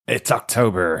It's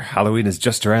October. Halloween is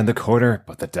just around the corner,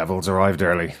 but the Devils arrived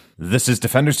early. This is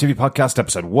Defenders TV Podcast,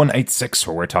 episode 186,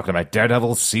 where we're talking about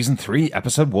Daredevil Season 3,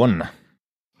 episode 1.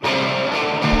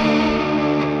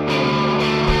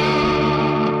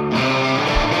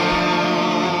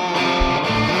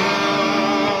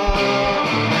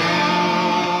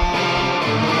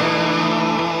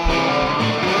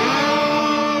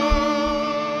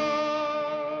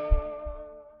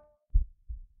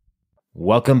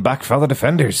 Welcome back, fellow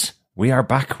Defenders. We are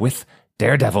back with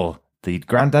Daredevil, the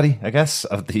granddaddy, I guess,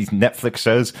 of these Netflix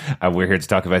shows. We're here to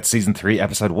talk about Season 3,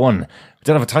 Episode 1. We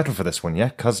don't have a title for this one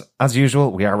yet, because, as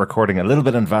usual, we are recording a little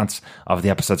bit in advance of the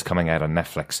episodes coming out on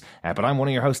Netflix. But I'm one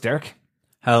of your hosts, Derek.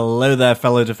 Hello there,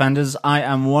 fellow Defenders. I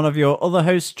am one of your other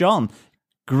hosts, John.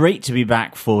 Great to be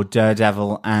back for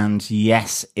Daredevil, and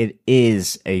yes, it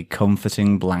is a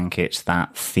comforting blanket,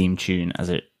 that theme tune, as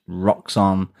it rocks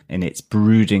on in its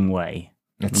brooding way.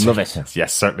 Love it.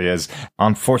 Yes, certainly is.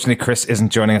 Unfortunately, Chris isn't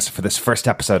joining us for this first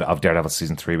episode of Daredevil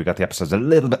Season 3. We got the episodes a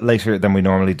little bit later than we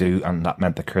normally do, and that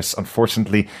meant that Chris,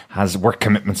 unfortunately, has work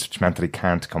commitments, which meant that he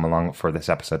can't come along for this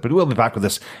episode. But he will be back with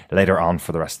us later on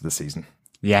for the rest of the season.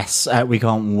 Yes, we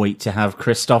can't wait to have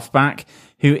Christoph back,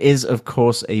 who is, of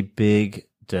course, a big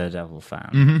Daredevil fan.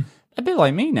 Mm-hmm. A bit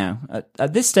like me now.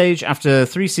 At this stage, after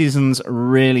 3 seasons,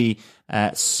 really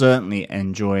certainly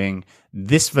enjoying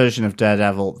this version of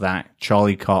Daredevil that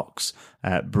Charlie Cox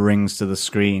brings to the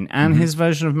screen. And his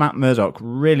version of Matt Murdock,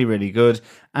 really, really good.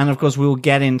 And of course, we'll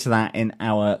get into that in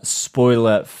our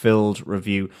spoiler-filled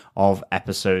review of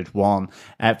Episode 1.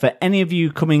 For any of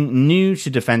you coming new to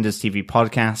Defenders TV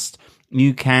Podcast,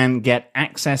 you can get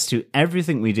access to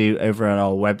everything we do over at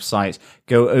our website.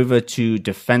 Go over to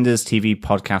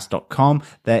defenderstvpodcast.com.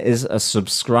 There is a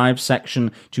subscribe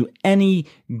section to any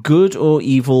good or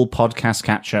evil podcast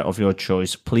catcher of your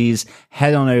choice. Please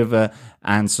head on over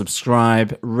and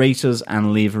subscribe, rate us,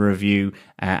 and leave a review.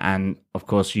 And of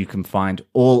course, you can find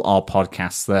all our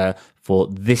podcasts there for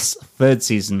this 3rd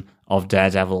season of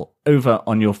Daredevil over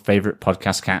on your favorite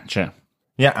podcast catcher.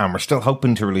 Yeah, and we're still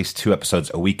hoping to release 2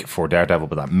 episodes a week for Daredevil,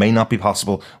 but that may not be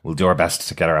possible. We'll do our best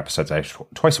to get our episodes out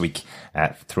twice a week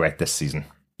throughout this season.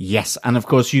 Yes, and of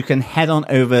course you can head on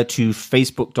over to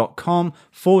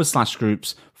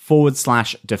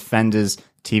facebook.com/groups/Defenders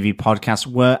TV Podcast,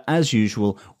 where, as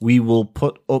usual, we will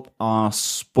put up our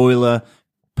spoiler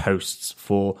posts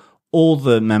for all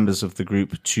the members of the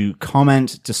group to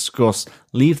comment, discuss,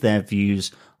 leave their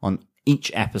views on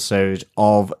each episode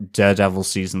of Daredevil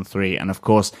Season 3. And of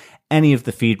course, any of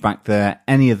the feedback there,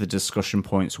 any of the discussion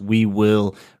points, we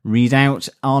will read out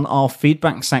on our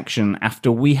feedback section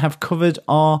after we have covered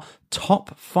our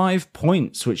top 5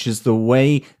 points, which is the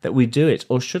way that we do it.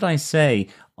 Or should I say,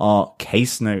 our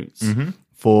case notes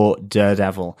for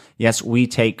Daredevil. Yes, we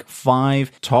take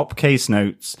 5 top case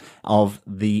notes of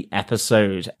the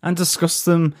episode and discuss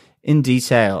them in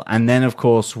detail, and then of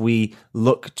course we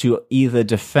look to either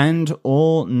defend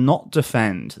or not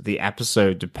defend the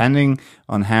episode, depending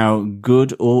on how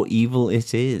good or evil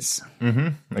it is.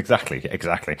 Exactly.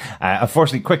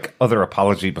 Unfortunately, quick other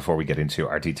apology before we get into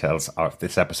our details of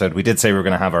this episode. We did say we were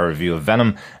going to have our review of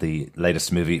Venom, the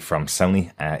latest movie from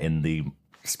Sony in the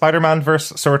Spider-Man verse,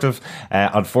 sort of.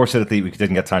 Unfortunately, we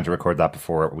didn't get time to record that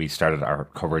before we started our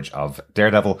coverage of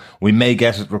Daredevil. We may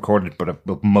get it recorded, but it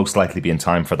will most likely be in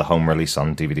time for the home release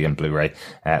on DVD and Blu-ray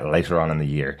later on in the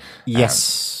year.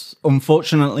 Yes.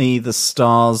 Unfortunately, the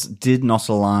stars did not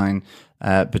align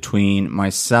between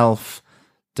myself,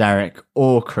 Derek,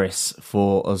 or Chris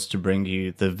for us to bring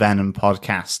you the Venom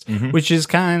podcast, which is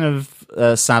kind of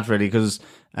sad, really, because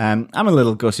I'm a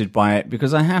little gutted by it,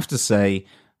 because I have to say,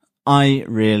 I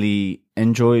really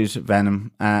enjoyed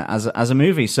Venom as a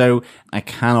movie, so I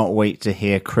cannot wait to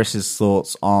hear Chris's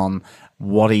thoughts on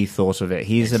what he thought of it.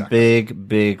 He's a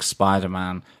big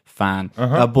Spider-Man fan,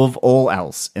 above all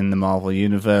else in the Marvel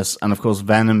Universe, and of course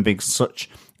Venom being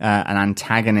such an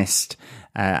antagonist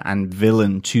and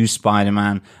villain to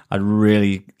Spider-Man. I'd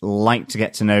really like to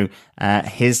get to know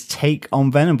his take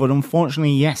on Venom, but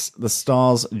unfortunately, yes, the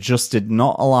stars just did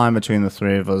not align between the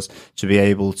 3 of us to be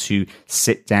able to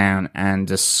sit down and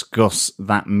discuss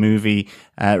that movie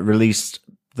released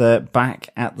back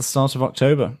at the start of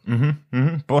October.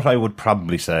 But I would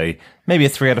probably say maybe a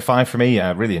 3 out of 5 for me.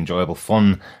 Really enjoyable,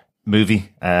 fun movie.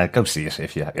 Go see it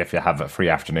if you have a free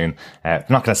afternoon. Not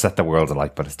going to set the world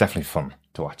alight, but it's definitely fun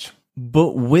to watch.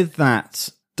 But with that,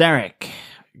 Derek,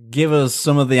 give us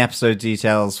some of the episode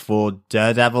details for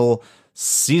Daredevil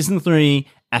Season 3,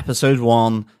 Episode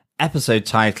 1, episode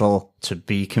title to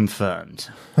be confirmed.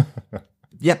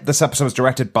 Yep, this episode was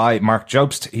directed by Mark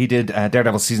Jobst. He did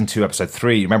Daredevil Season 2, Episode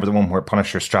 3. You remember the one where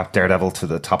Punisher strapped Daredevil to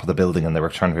the top of the building and they were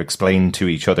trying to explain to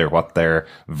each other what their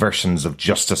versions of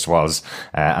justice was,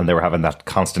 and they were having that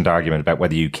constant argument about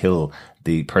whether you kill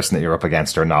the person that you're up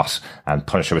against or not, and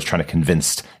Punisher was trying to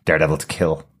convince Daredevil to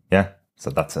kill. Yeah? So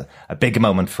that's a big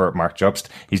moment for Mark Jobst.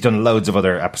 He's done loads of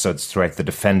other episodes throughout the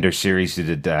Defender series. He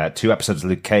did 2 episodes of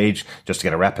Luke Cage just to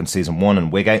get a rep in Season 1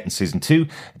 and wig out in Season 2. He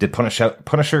did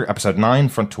Punisher Episode 9,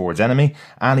 Front Towards Enemy.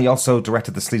 And he also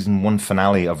directed the Season 1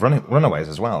 finale of Runaways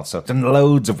as well. So done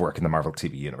loads of work in the Marvel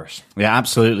TV universe. Yeah,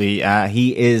 absolutely.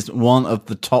 He is one of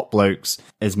the top blokes,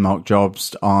 is Mark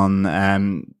Jobst, on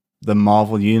the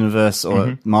Marvel universe,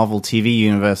 or Marvel TV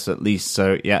universe at least.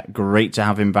 So yeah, great to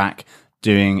have him back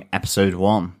doing episode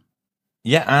 1.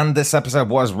 Yeah, and this episode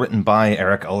was written by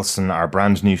Eric Olson, our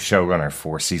brand new showrunner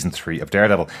for Season 3 of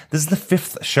Daredevil. This is the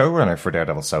 5th showrunner for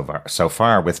Daredevil so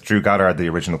far, with Drew Goddard, the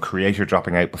original creator,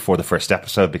 dropping out before the first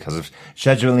episode because of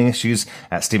scheduling issues.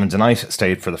 Stephen DeKnight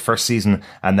stayed for the first season,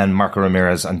 and then Marco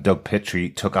Ramirez and Doug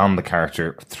Pittry took on the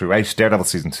character throughout Daredevil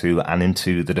Season 2 and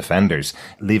into The Defenders,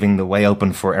 leaving the way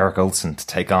open for Eric Olson to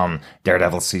take on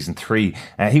Daredevil Season 3.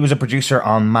 He was a producer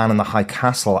on Man in the High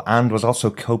Castle and was also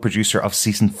co-producer of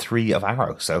Season 3 of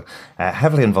Arrow, so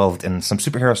heavily involved in some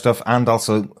superhero stuff and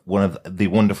also one of the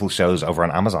wonderful shows over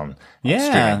on Amazon.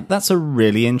 Yeah, that's a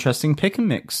really interesting pick and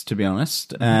mix, to be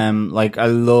honest. Like, I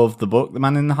love the book, The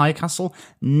Man in the High Castle.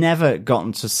 Never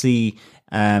gotten to see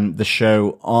the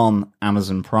show on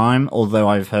Amazon Prime, although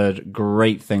I've heard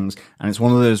great things, and it's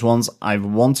one of those ones I've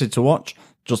wanted to watch,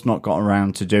 just not got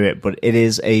around to do it. But it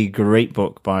is a great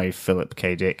book by Philip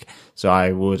K. Dick, so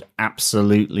I would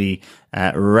absolutely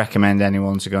recommend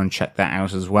anyone to go and check that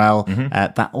out as well.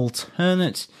 That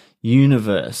alternate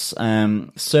universe,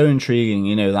 so intriguing,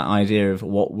 you know, that idea of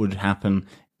what would happen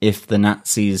if the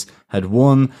Nazis had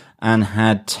won and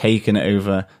had taken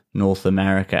over North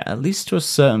America, at least to a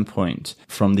certain point,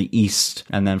 from the east,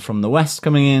 and then from the west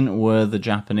coming in were the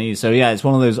Japanese. So yeah, it's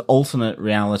one of those alternate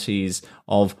realities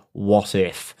of what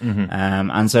if.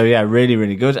 And so yeah, really,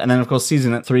 really good. And then of course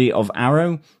Season 3 of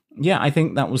Arrow. Yeah, I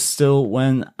think that was still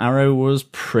when Arrow was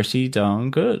pretty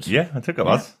darn good. Yeah, I think it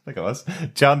was.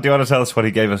 John, do you want to tell us what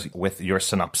he gave us with your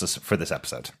synopsis for this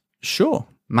episode? Sure.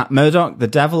 Matt Murdock, the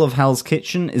devil of Hell's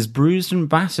Kitchen, is bruised and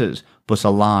battered, but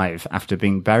alive after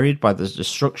being buried by the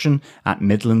destruction at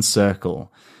Midland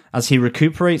Circle. As he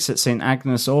recuperates at St.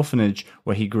 Agnes Orphanage,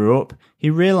 where he grew up, he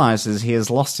realizes he has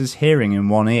lost his hearing in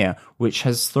one ear, which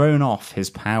has thrown off his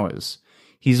powers.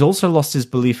 He's also lost his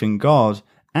belief in God,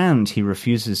 and he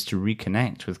refuses to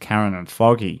reconnect with Karen and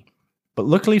Foggy. But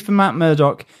luckily for Matt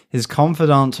Murdock, his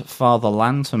confidant Father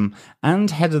Lantham and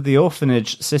head of the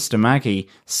orphanage Sister Maggie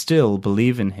still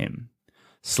believe in him.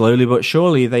 Slowly but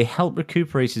surely, they help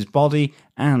recuperate his body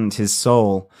and his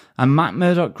soul, and Matt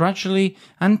Murdock gradually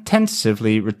and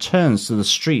tentatively returns to the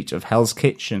street of Hell's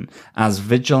Kitchen as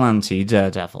vigilante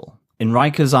Daredevil. In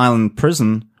Rikers Island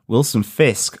prison, Wilson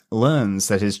Fisk learns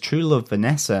that his true love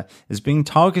Vanessa is being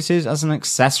targeted as an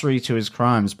accessory to his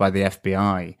crimes by the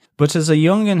FBI. But as a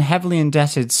young and heavily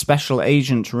indebted Special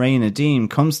Agent Ray Nadeem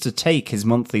comes to take his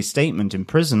monthly statement in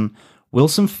prison,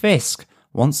 Wilson Fisk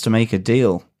wants to make a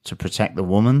deal to protect the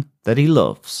woman that he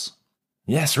loves.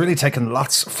 Yes, really taking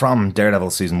lots from Daredevil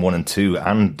Season 1 and 2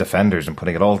 and Defenders and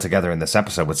putting it all together in this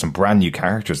episode with some brand new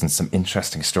characters and some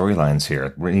interesting storylines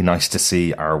here. Really nice to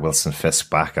see our Wilson Fisk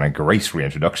back, and a great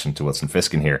reintroduction to Wilson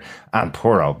Fisk in here. And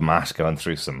poor old Matt going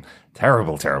through some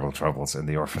terrible, terrible troubles in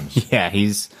the orphanage. Yeah,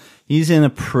 he's in a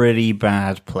pretty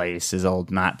bad place, is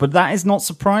old Matt. But that is not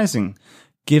surprising,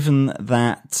 given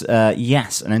that,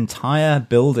 yes, an entire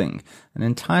building, an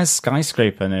entire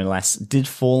skyscraper, no less, did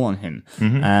fall on him,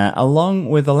 along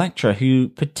with Elektra, who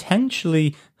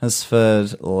potentially has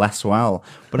fared less well.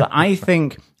 But I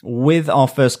think with our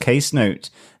first case note,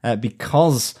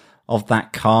 because of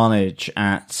that carnage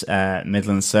at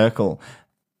Midland Circle,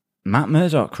 Matt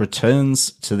Murdock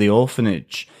returns to the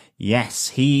orphanage. Yes,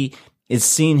 he is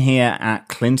seen here at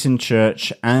Clinton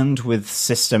Church and with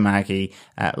Sister Maggie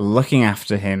looking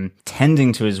after him,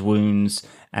 tending to his wounds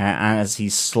as he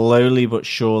slowly but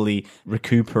surely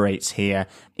recuperates here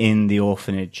in the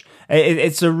orphanage.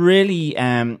 It's a really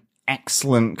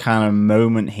excellent kind of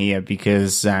moment here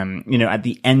because, you know, at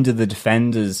the end of the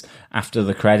Defenders, after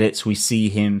the credits, we see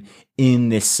him in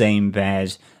this same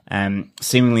bed,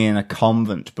 seemingly in a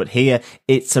convent, but here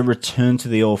it's a return to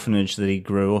the orphanage that he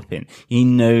grew up in. He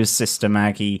knows Sister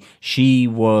Maggie. She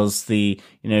was the,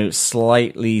 you know,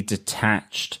 slightly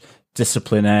detached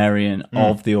disciplinarian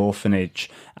of the orphanage.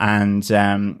 And,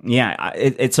 yeah,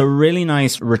 it's a really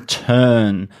nice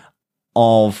return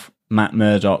of Matt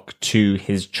Murdock to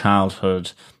his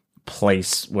childhood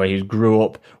place where he grew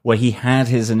up, where he had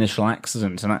his initial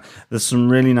accident. And there's some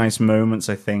really nice moments,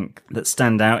 I think, that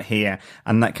stand out here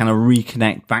and that kind of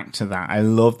reconnect back to that. I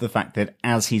love the fact that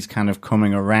as he's kind of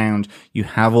coming around, you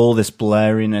have all this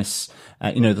blurriness,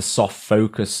 the soft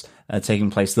focus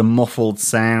taking place, the muffled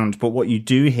sound. But what you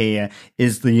do hear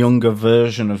is the younger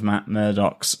version of Matt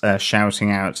Murdock's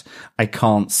shouting out, "I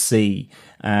can't see."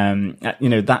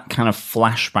 That kind of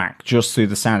flashback just through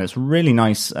the sound. It's a really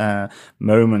nice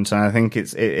moment, and I think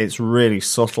it's really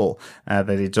subtle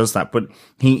that he does that. But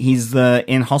he's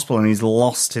in hospital and he's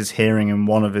lost his hearing in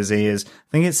one of his ears.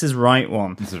 I think it's his right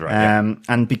one. This is right. Yeah.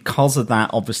 And because of that,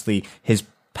 obviously his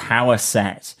power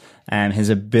set and his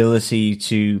ability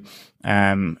to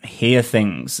hear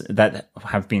things that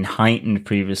have been heightened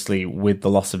previously with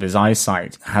the loss of his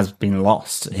eyesight has been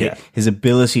lost. Yeah. His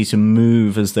ability to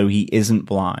move as though he isn't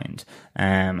blind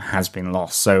has been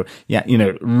lost. So yeah,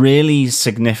 really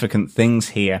significant things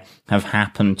here have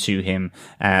happened to him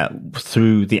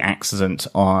through the accident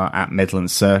at Midland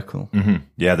Circle. Mm-hmm.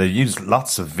 Yeah, they use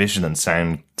lots of vision and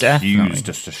sound cues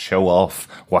just to show off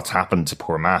what's happened to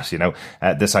poor Matt.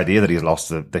 This idea that he's lost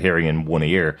the hearing in one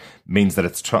ear means that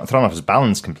it's thrown off his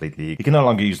balance completely. He can no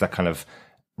longer use that kind of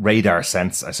radar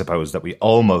sense, I suppose, that we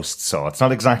almost saw. It's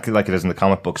not exactly like it is in the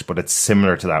comic books, but it's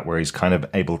similar to that, where he's kind of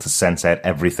able to sense out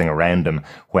everything around him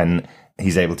when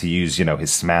he's able to use,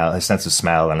 his smell, his sense of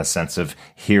smell and a sense of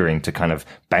hearing to kind of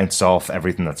bounce off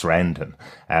everything that's around him.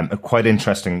 A quite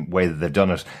interesting way that they've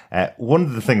done it. One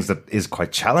of the things that is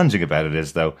quite challenging about it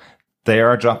is, though, they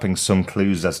are dropping some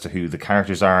clues as to who the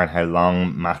characters are and how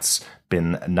long Matt's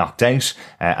been knocked out.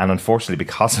 And unfortunately,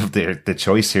 because of the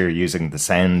choice here using the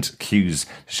sound cues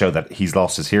to show that he's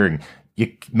lost his hearing,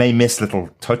 you may miss little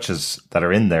touches that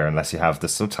are in there unless you have the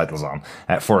subtitles on.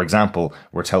 For example,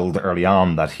 we're told early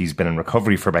on that he's been in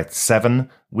recovery for about 7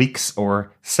 weeks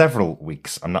or several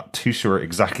weeks. I'm not too sure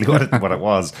exactly what it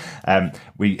was.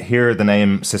 We hear the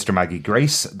name Sister Maggie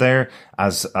Grace there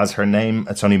as her name.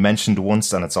 It's only mentioned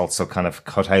once, and it's also kind of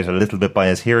cut out a little bit by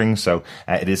his hearing. So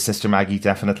it is Sister Maggie,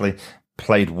 definitely.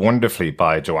 Played wonderfully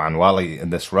by Joanne Whalley in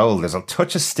this role. There's a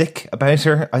touch of stick about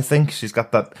her, I think. She's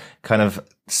got that kind of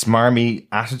smarmy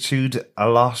attitude a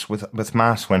lot with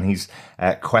Matt when he's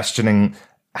questioning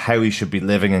how he should be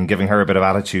living and giving her a bit of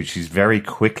attitude. She's very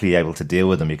quickly able to deal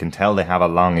with him. You can tell they have a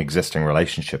long existing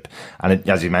relationship. And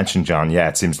as you mentioned, John,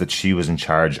 it seems that she was in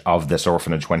charge of this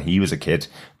orphanage when he was a kid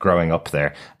growing up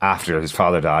there after his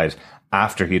father died,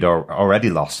 after he'd already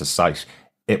lost his sight.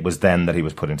 It was then that he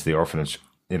was put into the orphanage.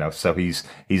 So he's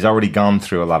already gone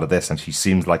through a lot of this, and she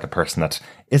seems like a person that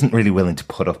isn't really willing to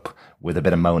put up with a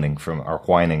bit of moaning or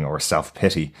whining or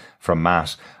self-pity from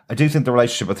Matt. I do think the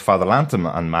relationship with Father Lantham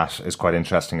and Matt is quite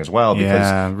interesting as well,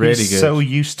 because he's so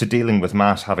used to dealing with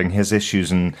Matt having his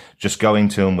issues and just going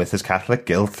to him with his Catholic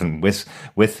guilt and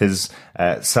with his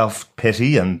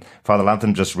self-pity, and Father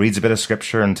Lantham just reads a bit of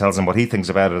scripture and tells him what he thinks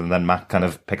about it, and then Matt kind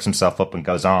of picks himself up and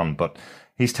goes on. But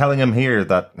he's telling him here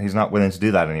that he's not willing to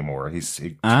do that anymore.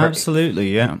 Absolutely,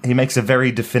 yeah. He makes a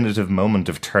very definitive moment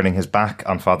of turning his back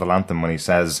on Father Lantham when he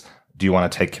says, "Do you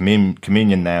want to take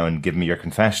communion now and give me your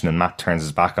confession?" And Matt turns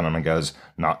his back on him and goes,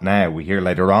 "Not now." We hear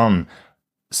later on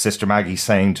Sister Maggie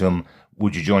saying to him,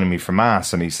 "Would you join me for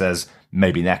Mass?" And he says,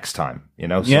 "Maybe next time."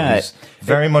 So he's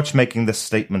very much making this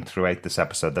statement throughout this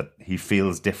episode that he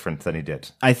feels different than he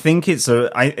did. I think it's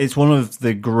one of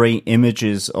the great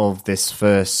images of this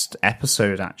first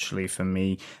episode, actually, for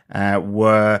me,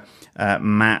 where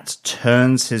Matt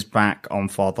turns his back on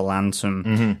Father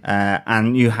Lantham,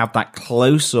 and you have that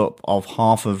close up of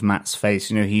half of Matt's face.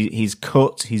 He's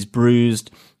cut, he's bruised,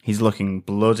 he's looking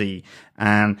bloody,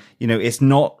 and it's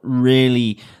not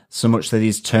really so much that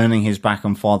he's turning his back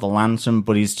on Father Lantham,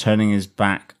 but he's turning his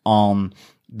back on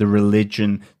the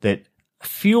religion that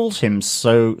fueled him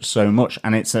so much.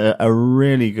 And it's a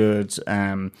really good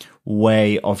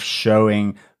way of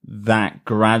showing that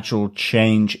gradual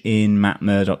change in Matt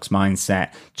Murdock's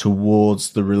mindset towards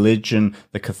the religion,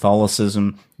 the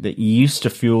Catholicism that used to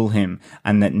fuel him,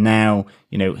 and that now,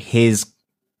 his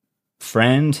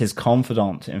friend, his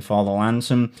confidant in Father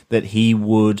Lantham, that he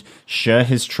would share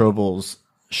his troubles,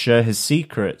 share his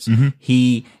secrets.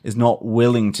 He is not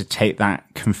willing to take that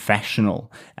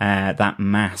confessional, that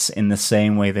mass in the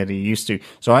same way that he used to.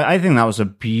 So I think that was a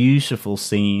beautiful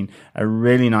scene, a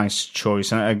really nice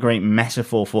choice, and a great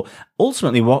metaphor for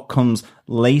ultimately what comes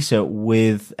later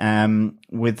with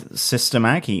Sister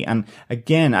Maggie. And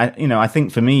again, I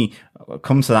think for me, I'll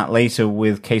come to that later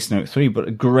with Case Note 3, but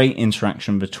a great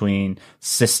interaction between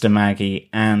Sister Maggie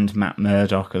and Matt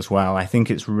Murdock as well. I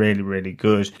think it's really, really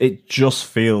good. It just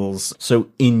feels so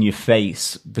in your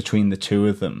face between the two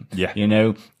of them. Yeah. You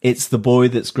know, it's the boy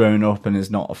that's grown up and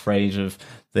is not afraid of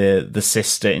the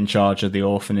sister in charge of the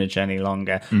orphanage any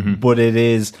longer, but it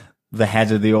is the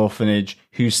head of the orphanage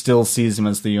who still sees him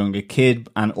as the younger kid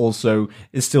and also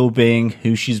is still being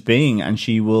who she's being, and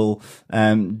she will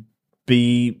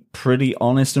be pretty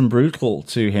honest and brutal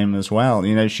to him as well.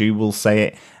 You know, she will say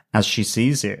it as she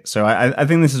sees it. So I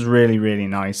think this is really, really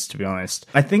nice, to be honest.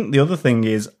 I think the other thing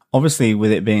is, obviously,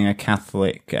 with it being a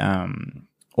Catholic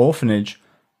orphanage,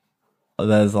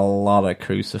 there's a lot of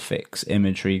crucifix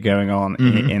imagery going on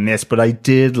in this, but I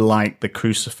did like the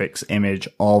crucifix image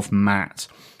of Matt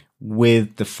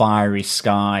with the fiery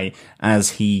sky as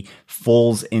he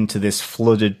falls into this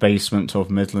flooded basement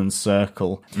of Midland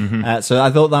Circle. So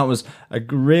I thought that was a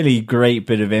really great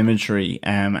bit of imagery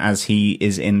as he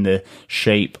is in the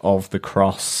shape of the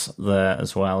cross there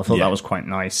as well. I thought that was quite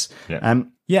nice. Yeah.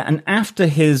 And after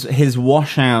his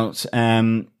washout,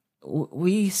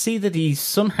 we see that he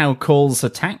somehow calls a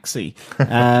taxi.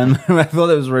 I thought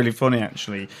it was really funny,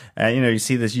 actually. You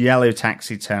see this yellow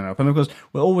taxi turn up. And of course,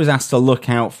 we're always asked to look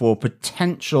out for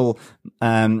potential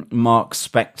Mark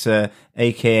Spector,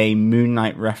 aka Moon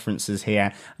Knight references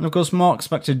here. And of course, Mark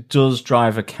Spector does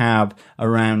drive a cab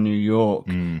around New York.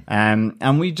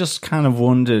 And we just kind of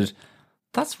wondered,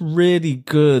 that's really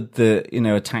good that,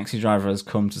 a taxi driver has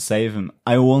come to save him.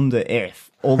 I wonder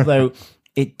if, although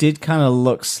it did kind of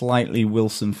look slightly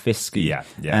Wilson Fisky.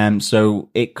 Yeah. So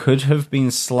it could have been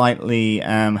slightly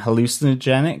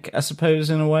hallucinogenic, I suppose,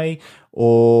 in a way,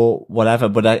 or whatever.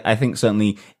 But I think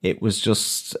certainly it was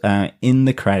just in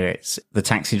the credits. The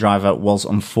taxi driver was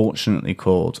unfortunately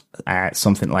called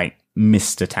something like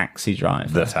Mr. Taxi Driver.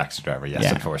 The taxi driver,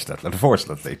 yes,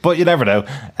 unfortunately. But you never know.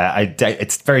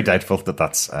 It's very doubtful that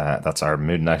that's our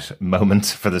Moon Knight moment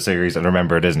for the series. And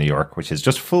remember, it is New York, which is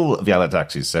just full of yellow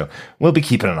taxis. So we'll be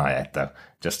keeping an eye out, though,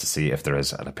 just to see if there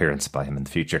is an appearance by him in the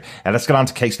future. Let's get on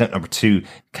to case note number 2.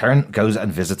 Karen goes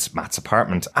and visits Matt's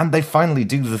apartment, and they finally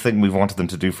do the thing we've wanted them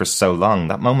to do for so long.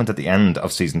 That moment at the end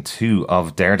of season 2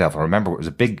 of Daredevil. Remember, it was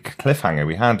a big cliffhanger.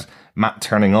 We had Matt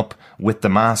turning up with the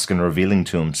mask and revealing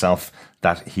to himself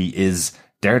that he is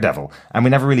Daredevil. And we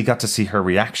never really got to see her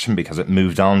reaction because it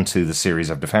moved on to the series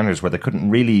of Defenders, where they couldn't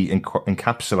really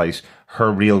encapsulate her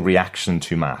real reaction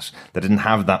to Matt. They didn't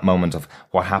have that moment of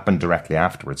what happened directly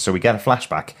afterwards. So we get a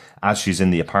flashback as she's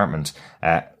in the apartment,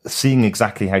 seeing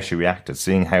exactly how she reacted,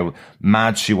 seeing how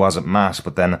mad she was at Matt,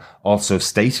 but then also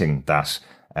stating that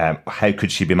how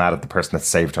could she be mad at the person that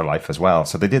saved her life as well?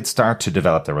 So they did start to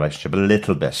develop their relationship a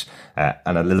little bit,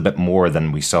 and a little bit more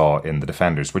than we saw in the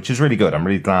Defenders, which is really good. I'm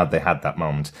really glad they had that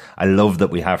moment. I love that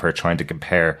we have her trying to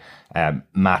compare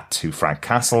Matt to Frank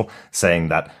Castle, saying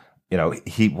that,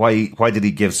 why did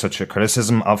he give such a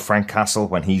criticism of Frank Castle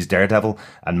when he's Daredevil?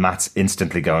 And Matt's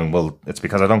instantly going, well, it's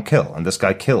because I don't kill, and this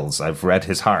guy kills. I've read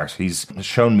his heart. He's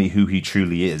shown me who he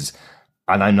truly is,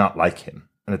 and I'm not like him.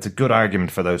 And it's a good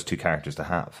argument for those two characters to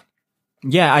have.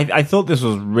 Yeah, I thought this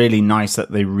was really nice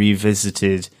that they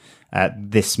revisited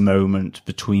this moment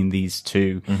between these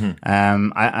two.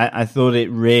 I thought it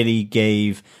really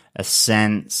gave a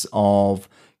sense of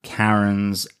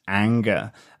Karen's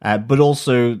anger, but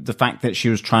also the fact that she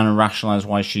was trying to rationalize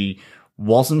why she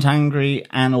wasn't angry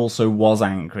and also was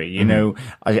angry.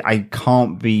 I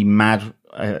can't be mad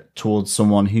towards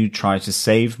someone who tried to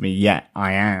save me, yet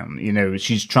I am.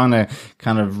 She's trying to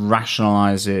kind of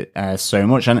rationalize it so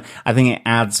much, and I think it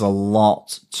adds a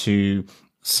lot to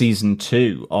season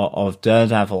 2 of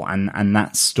Daredevil and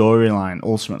that storyline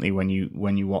ultimately when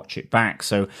you watch it back.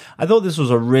 So I thought this was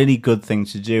a really good thing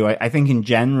to do. I think in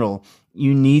general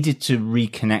you needed to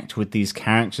reconnect with these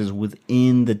characters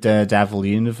within the Daredevil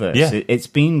universe. It's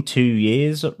been 2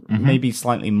 years, maybe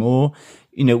slightly more.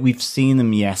 We've seen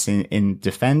them, yes, in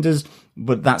Defenders,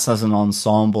 but that's as an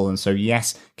ensemble. And so,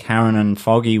 yes, Karen and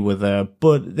Foggy were there,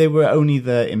 but they were only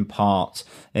there in part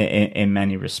in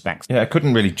many respects. Yeah, I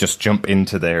couldn't really just jump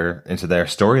into their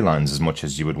storylines as much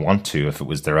as you would want to if it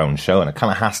was their own show. And it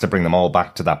kind of has to bring them all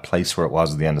back to that place where it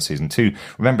was at the end of season 2.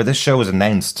 Remember, this show was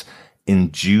announced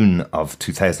in June of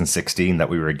 2016 that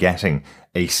we were getting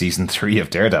a season 3 of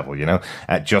Daredevil,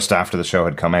 just after the show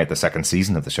had come out, the second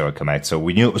season of the show had come out. So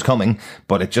we knew it was coming,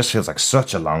 but it just feels like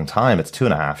such a long time. It's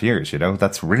 2.5 years,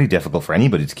 That's really difficult for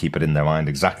anybody to keep it in their mind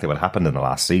exactly what happened in the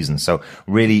last season. So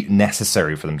really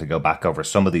necessary for them to go back over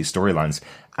some of these storylines.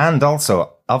 And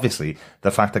also, obviously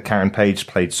the fact that Karen Page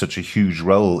played such a huge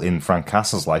role in Frank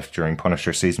Castle's life during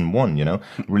Punisher season 1, you know,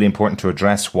 really important to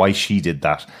address why she did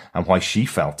that and why she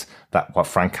felt that what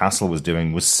Frank Castle was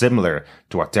doing was similar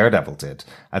to what Daredevil did,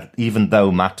 even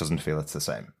though Matt doesn't feel it's the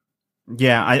same.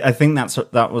 Yeah, I think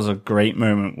that was a great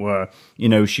moment where, you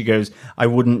know, she goes, I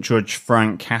wouldn't judge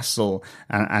Frank Castle,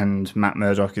 and Matt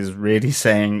Murdock is really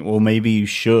saying, well, maybe you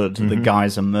should. The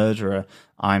guy's a murderer.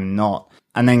 I'm not.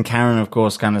 And then Karen, of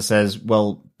course, kind of says,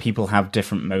 well, people have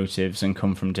different motives and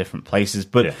come from different places.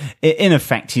 But in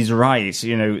effect, he's right.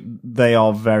 You know, they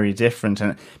are very different.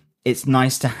 And it's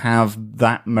nice to have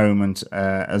that moment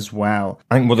as well.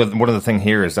 I think one of the thing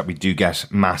here is that we do get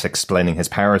Matt explaining his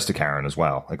powers to Karen as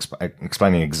well,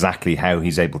 explaining exactly how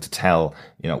he's able to tell,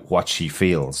 you know, what she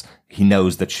feels. He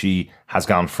knows that she has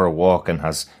gone for a walk and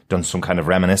has done some kind of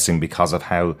reminiscing because of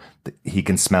how he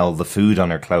can smell the food on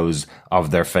her clothes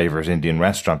of their favorite Indian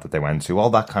restaurant that they went to,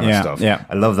 all that kind of stuff. Yeah.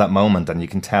 I love that moment. And you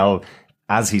can tell,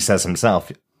 as he says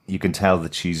himself, you can tell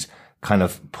that she's kind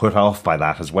of put off by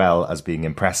that as well as being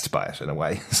impressed by it in a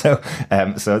way. So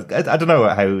I don't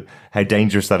know how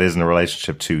dangerous that is in a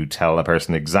relationship, to tell a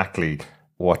person exactly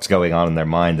what's going on in their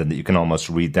mind and that you can almost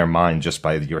read their mind just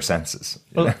by your senses.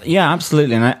 Well, yeah,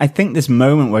 absolutely. And I think this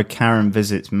moment where Karen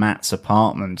visits Matt's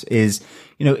apartment is,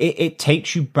 you know, it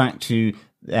takes you back to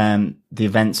the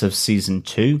events of season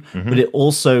 2, but it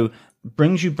also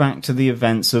brings you back to the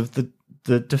events of the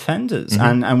Defenders.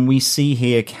 And we see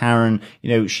here Karen,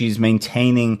 you know, she's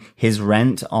maintaining his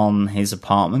rent on his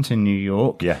apartment in New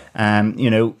York. Yeah. You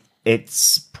know,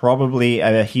 it's probably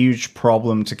a huge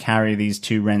problem to carry these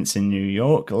 2 rents in New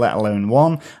York, let alone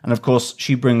one. And of course,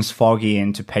 she brings Foggy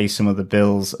in to pay some of the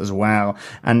bills as well.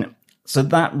 And so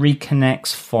that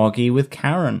reconnects Foggy with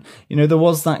Karen. You know, there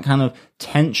was that kind of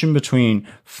tension between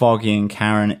Foggy and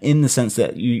Karen in the sense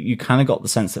that you kind of got the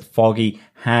sense that Foggy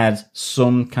had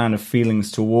some kind of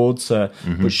feelings towards her,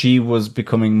 but she was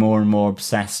becoming more and more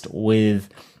obsessed with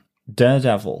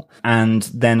Daredevil. And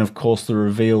then, of course, the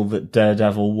reveal that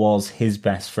Daredevil was his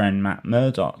best friend, Matt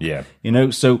Murdock. Yeah. You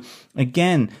know, so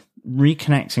again,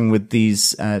 reconnecting with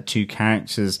these 2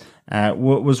 characters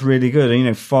was really good. You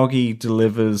know, Foggy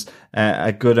delivers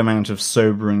a good amount of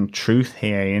sobering truth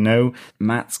here. You know,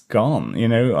 Matt's gone. You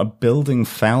know, a building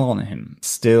fell on him.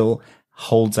 Still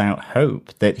holds out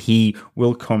hope that he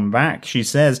will come back. She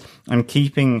says, I'm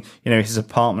keeping, you know, his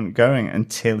apartment going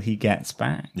until he gets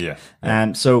back. Yeah.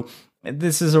 And so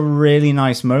this is a really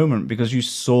nice moment because you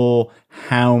saw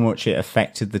how much it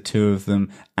affected the 2 of them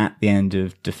at the end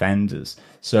of Defenders.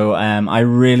 So I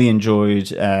really enjoyed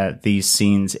these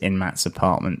scenes in Matt's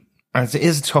apartment. And it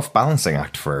is a tough balancing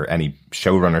act for any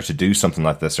showrunner to do something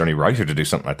like this, or any writer to do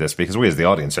something like this, because we as the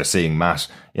audience are seeing Matt,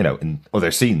 you know, in other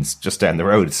scenes just down the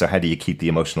road. So how do you keep the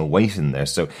emotional weight in there?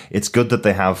 So it's good that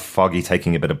they have Foggy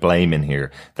taking a bit of blame in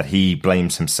here, that he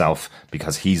blames himself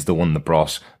because he's the one that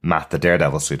brought Matt the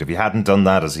Daredevil suit. If he hadn't done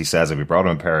that, as he says, if he brought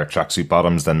him a pair of tracksuit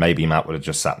bottoms, then maybe Matt would have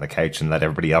just sat on the couch and let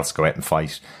everybody else go out and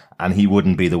fight, and he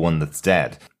wouldn't be the one that's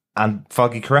dead. And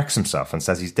Foggy corrects himself and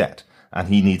says he's dead. And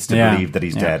he needs to believe that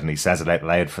he's dead, and he says it out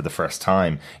loud for the first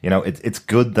time. You know, it's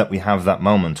good that we have that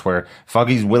moment where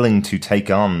Foggy's willing to take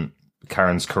on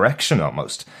Karen's correction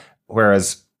almost.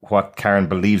 Whereas what Karen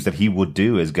believes that he would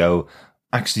do is go,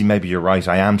 actually, maybe you're right,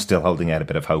 I am still holding out a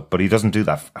bit of hope. But he doesn't do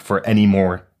that for any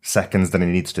more seconds than he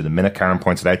needs to. The minute Karen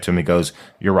points it out to him, he goes,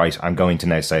 you're right, I'm going to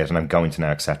now say it, and I'm going to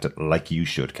now accept it like you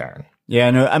should, Karen. Yeah,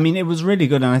 no, I mean, it was really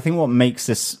good. And I think what makes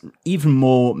this even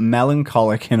more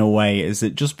melancholic in a way is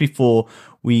that just before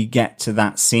we get to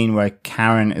that scene where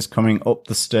Karen is coming up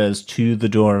the stairs to the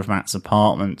door of Matt's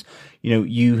apartment, you know,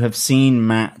 you have seen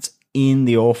Matt in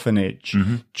the orphanage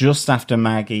just after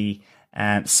Maggie,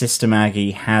 Sister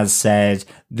Maggie has said,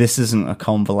 this isn't a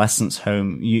convalescence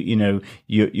home. You know,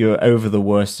 you're over the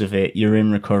worst of it. You're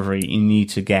in recovery. You need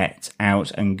to get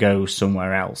out and go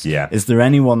somewhere else. Yeah. Is there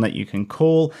anyone that you can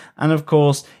call? And of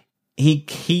course, he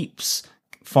keeps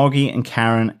Foggy and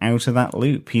Karen out of that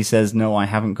loop. He says, no, I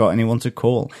haven't got anyone to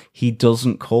call. He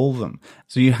doesn't call them.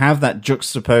 So you have that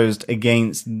juxtaposed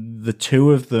against the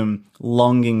 2 of them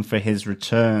longing for his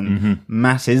return.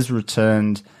 Matt is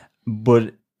returned,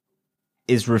 but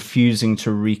is refusing to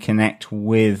reconnect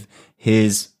with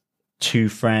his 2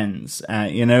 friends,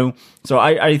 you know? So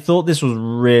I thought this was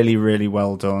really, really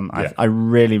well done. Yeah. I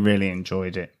really, really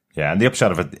enjoyed it. Yeah, and the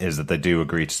upshot of it is that they do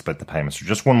agree to split the payments for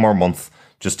just 1 more month,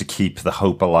 just to keep the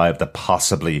hope alive that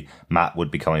possibly Matt would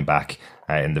be coming back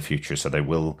in the future. So they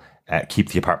will keep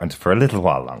the apartment for a little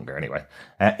while longer anyway.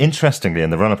 Interestingly, in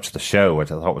the run-up to the show,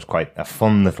 which I thought was quite a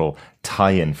fun little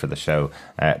tie-in for the show,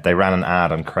 they ran an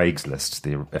ad on Craigslist,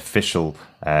 the official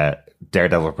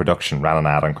Daredevil production ran an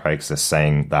ad on Craigslist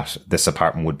saying that this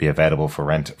apartment would be available for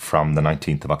rent from the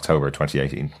 19th of October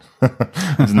 2018.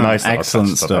 It's nice.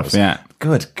 Excellent stuff, yeah.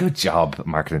 Good job,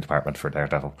 marketing department for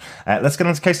Daredevil. Let's get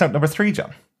on to case note number 3,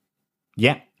 John.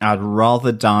 Yeah, I'd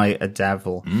rather die a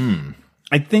devil.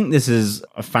 I think this is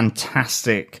a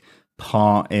fantastic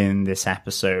part in this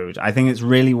episode. I think it's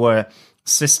really where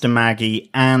Sister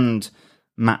Maggie and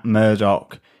Matt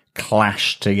Murdock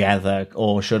clash together,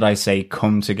 or should I say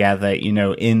come together,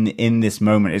 in this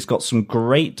moment. It's got some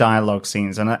great dialogue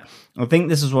scenes, and I think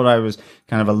this is what I was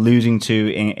kind of alluding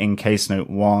to in case note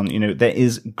 1. There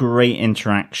is great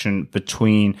interaction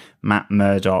between Matt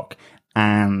Murdock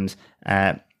and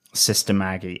Sister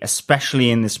Maggie, especially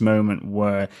in this moment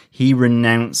where he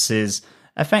renounces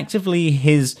effectively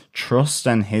his trust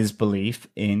and his belief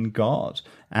in God,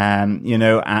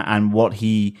 and what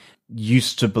he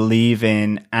used to believe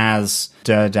in as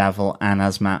Daredevil and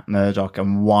as Matt Murdock,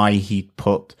 and why he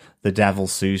put the devil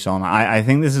suit on. I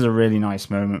think this is a really nice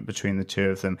moment between the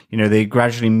two of them. They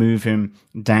gradually move him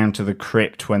down to the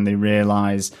crypt when they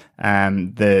realize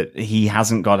that he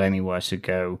hasn't got anywhere to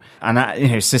go.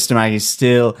 And, Sister Maggie's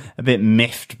still a bit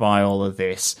miffed by all of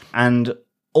this. And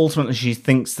ultimately she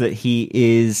thinks that he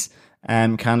is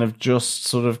kind of just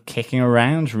sort of kicking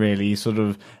around, really, sort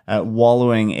of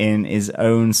wallowing in his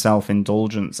own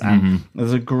self-indulgence. And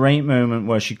there's a great moment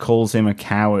where she calls him a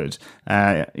coward,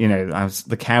 as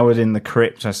the coward in the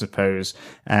crypt, I suppose.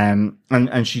 And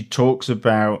she talks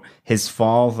about his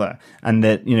father, and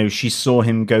that, she saw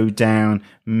him go down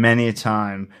many a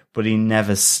time, but he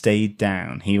never stayed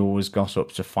down. He always got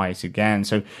up to fight again.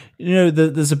 So,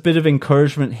 there's a bit of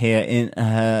encouragement here in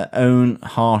her own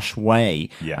harsh way,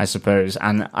 I suppose.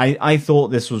 And I thought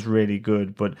this was really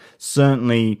good, but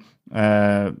certainly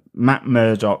Matt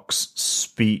Murdock's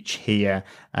speech here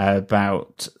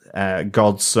about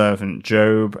God's servant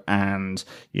Job and,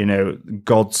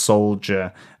 God's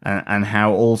soldier, and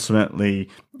how ultimately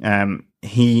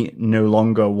he no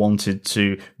longer wanted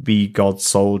to be God's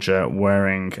soldier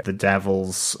wearing the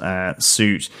devil's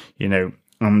suit,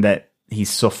 and that he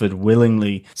suffered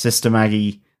willingly. Sister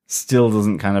Maggie still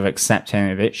doesn't kind of accept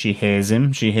any of it. She hears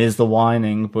him, she hears the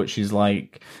whining, but she's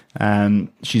like,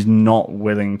 she's not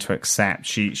willing to accept.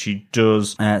 She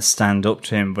does stand up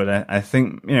to him, but I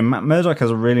think, Matt Murdock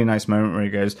has a really nice moment where he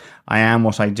goes, I am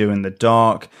what I do in the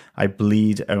dark. I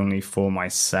bleed only for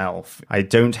myself. I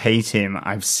don't hate him.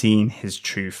 I've seen his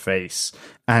true face.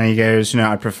 And he goes,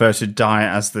 I prefer to die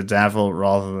as the devil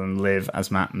rather than live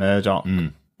as Matt Murdock.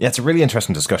 Yeah, it's a really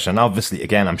interesting discussion. Obviously,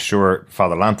 again, I'm sure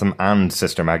Father Lantham and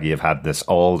Sister Maggie have had this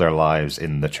all their lives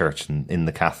in the church and in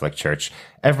the Catholic Church.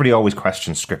 Everybody always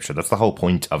questions Scripture. That's the whole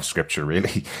point of Scripture,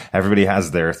 really. Everybody has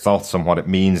their thoughts on what it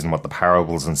means and what the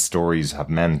parables and stories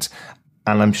have meant.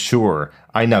 And I'm sure,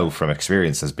 I know from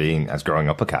experience as growing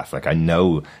up a Catholic, I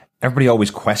know everybody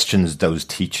always questions those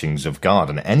teachings of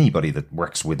God, and anybody that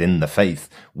works within the faith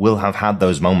will have had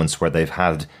those moments where they've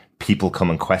had people come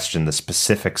and question the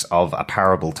specifics of a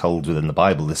parable told within the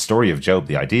Bible. The story of Job,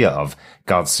 the idea of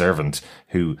God's servant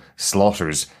who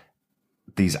slaughters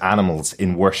these animals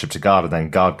in worship to God, and then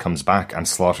God comes back and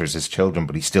slaughters his children,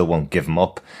 but he still won't give them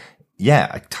up. Yeah,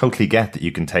 I totally get that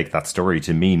you can take that story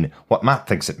to mean what Matt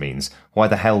thinks it means. Why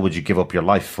the hell would you give up your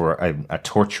life for a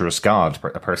torturous God,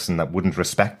 a person that wouldn't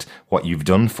respect what you've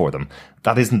done for them?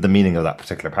 That isn't the meaning of that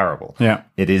particular parable. Yeah.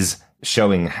 It is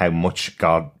showing how much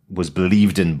God was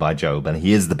believed in by Job, and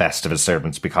he is the best of his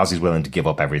servants because he's willing to give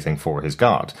up everything for his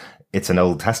God. It's an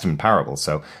Old Testament parable,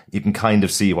 so you can kind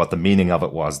of see what the meaning of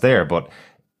it was there, but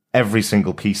every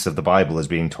single piece of the Bible is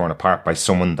being torn apart by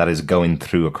someone that is going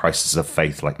through a crisis of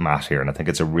faith like Matt here, and I think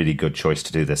it's a really good choice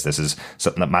to do this. This is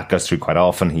something that Matt goes through quite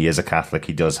often. He is a Catholic.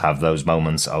 He does have those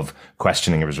moments of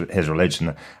questioning his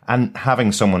religion, and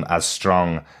having someone as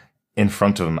strong in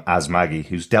front of him as Maggie,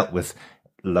 who's dealt with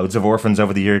loads of orphans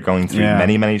over the year, going through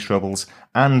many, many troubles,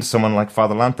 and someone like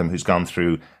Father Lantham, who's gone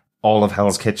through all of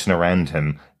Hell's Kitchen around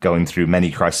him, going through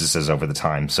many crises over the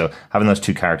time. So having those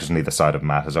two characters on either side of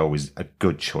Matt is always a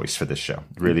good choice for this show.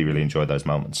 Really, really enjoy those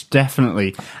moments.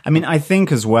 Definitely. I mean, I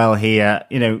think as well here,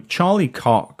 Charlie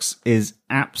Cox is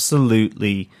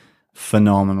absolutely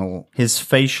phenomenal. His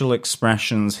facial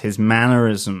expressions, his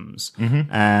mannerisms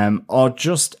are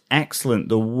just excellent.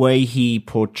 The way he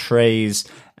portrays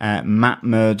Matt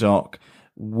Murdock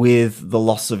with the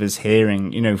loss of his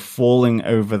hearing, falling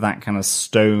over that kind of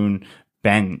stone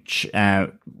bench,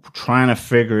 trying to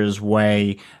figure his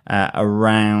way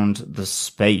around the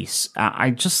space. I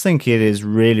just think it is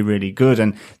really, really good.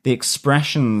 And the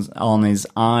expressions on his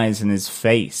eyes and his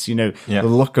face, the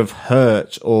look of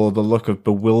hurt or the look of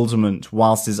bewilderment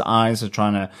whilst his eyes are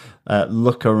trying to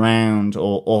look around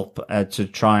or up to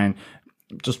try and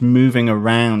just moving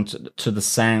around to the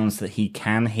sounds that he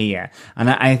can hear. And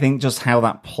I think just how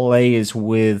that plays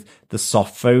with the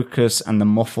soft focus and the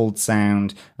muffled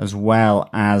sound, as well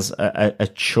as a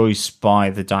choice by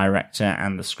the director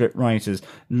and the script writers,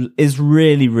 is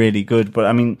really, really good. But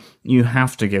I mean, you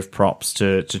have to give props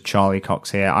to Charlie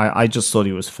Cox here. I just thought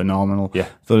he was phenomenal. Yeah.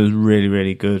 I thought it was really,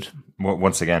 really good.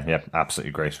 Once again, yeah,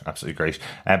 absolutely great.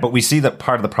 But we see that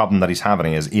part of the problem that he's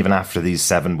having is even after these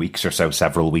 7 weeks or so,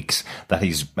 several weeks, that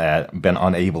he's been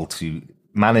unable to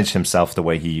manage himself the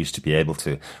way he used to be able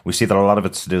to. We see that a lot of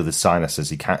it's to do with his sinuses.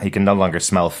 He can no longer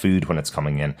smell food when it's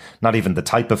coming in. Not even the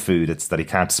type of food, it's that he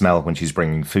can't smell when she's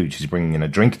bringing food. She's bringing in a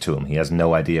drink to him. He has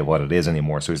no idea what it is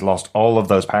anymore. So he's lost all of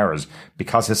those powers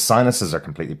because his sinuses are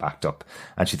completely backed up.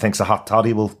 And she thinks a hot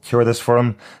toddy will cure this for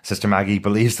him. Sister Maggie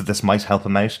believes that this might help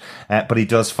him out. But he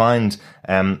does find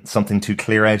something to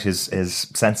clear out his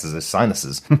senses, his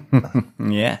sinuses.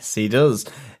 Yes, he does.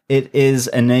 It is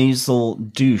a nasal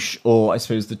douche, or I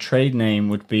suppose the trade name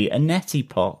would be a neti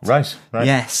pot. Right.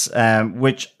 Yes,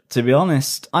 which, to be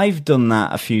honest, I've done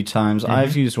that a few times. Mm-hmm.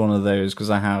 I've used one of those because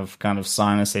I have kind of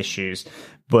sinus issues.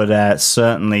 But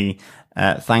certainly,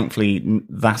 thankfully,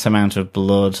 that amount of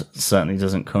blood certainly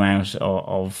doesn't come out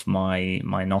of my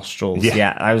nostrils.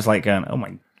 Yeah, I was like going, oh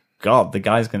my God, the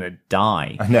guy's going to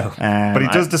die. I know. But he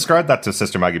does describe that to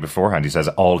Sister Maggie beforehand. He says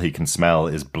all he can smell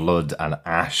is blood and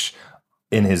ash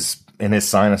in his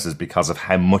sinuses because of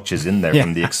how much is in there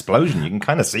from the explosion. You can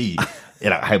kind of see,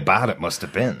 how bad it must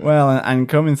have been. Well, and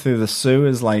coming through the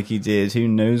sewers like he did, who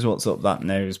knows what's up that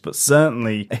nose? But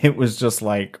certainly it was just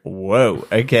like, whoa,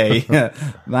 okay,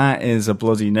 that is a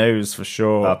bloody nose for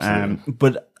sure. Absolutely.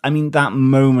 But I mean, that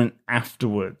moment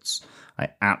afterwards, I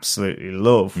absolutely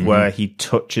love, where he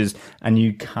touches and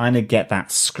you kind of get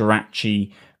that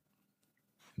scratchy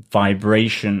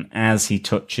vibration as he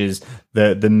touches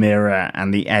the mirror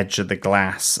and the edge of the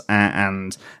glass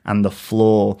and the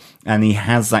floor, and he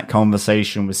has that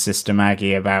conversation with Sister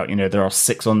Maggie about, there are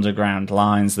 6 underground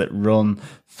lines that run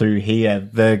through here,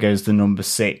 there goes the number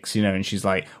 6, and she's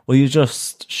like, well, you're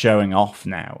just showing off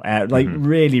now.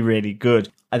 Really, really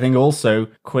good. I think also,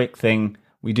 quick thing,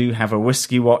 we do have a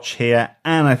whiskey watch here,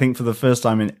 and I think for the first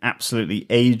time in absolutely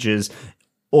ages,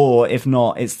 or if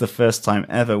not, it's the first time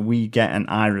ever we get an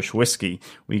Irish whiskey.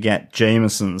 We get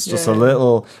Jameson's, just a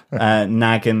little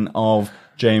nagging of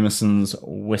Jameson's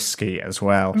whiskey as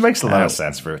well. It makes a lot of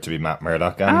sense for it to be Matt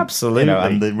Murdock. And, absolutely.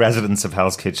 And the residents of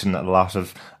Hell's Kitchen, a lot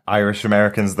of Irish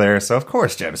Americans there. So, of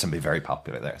course, Jameson will be very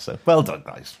popular there. So, well done,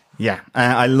 guys. Yeah,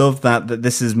 I love that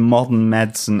this is modern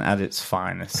medicine at its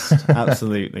finest.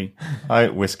 Absolutely.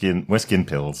 Whiskey and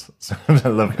pills. So I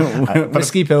love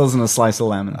whiskey, pills, and a slice of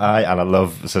lemon. And I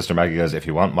love Sister Maggie goes, if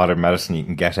you want modern medicine, you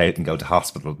can get out and go to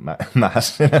hospital, Matt.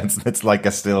 It's like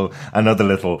another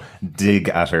little dig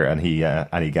at her, and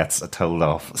he gets told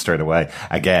off straight away.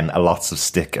 Again, lots of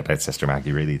stick about Sister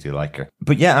Maggie. Really do like her.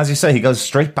 But yeah, as you say, he goes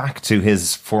straight back to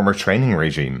his former training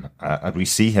regime, and we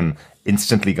see him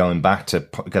instantly going back to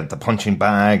get the punching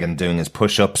bag and doing his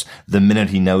push-ups the minute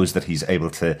he knows that he's able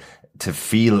to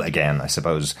feel again, I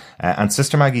suppose. And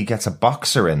Sister Maggie gets a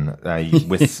boxer in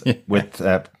with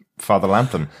Father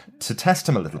Lantham to test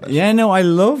him a little bit. Yeah, no, I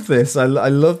love this. I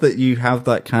love that you have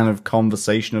that kind of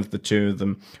conversation of the two of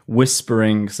them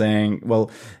whispering, saying,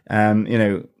 well,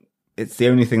 it's the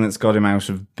only thing that's got him out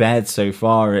of bed so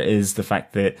far is the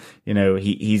fact that,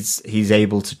 he's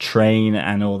able to train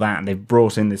and all that. And they've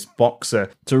brought in this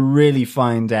boxer to really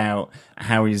find out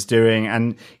how he's doing.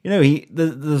 And,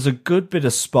 there's a good bit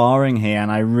of sparring here,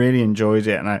 and I really enjoyed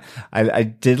it. And I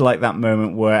did like that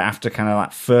moment where after kind of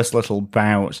that first little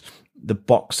bout, the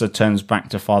boxer turns back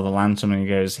to Father Lantham and he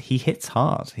goes, he hits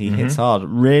hard. He hits hard.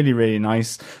 Really, really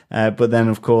nice. But then,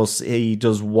 of course, he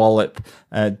does wallop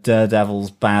Daredevil's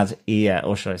bad ear,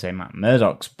 or should I say Matt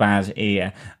Murdock's bad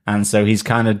ear. And so he's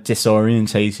kind of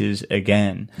disorientated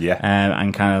again. Yeah.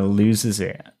 And kind of loses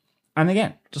it. And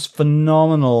again, just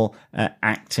phenomenal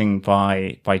acting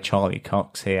by Charlie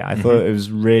Cox here. I thought it was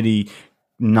really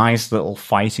nice little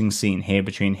fighting scene here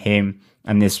between him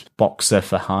and this boxer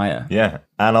for hire. Yeah.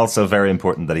 And also very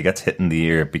important that he gets hit in the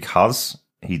ear because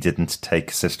he didn't take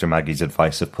Sister Maggie's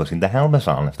advice of putting the helmet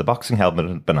on. If the boxing helmet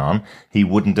had been on, he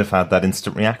wouldn't have had that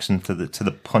instant reaction to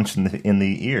the punch in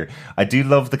the ear. I do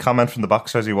love the comment from the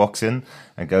boxer as he walks in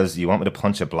and goes, "You want me to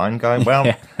punch a blind guy?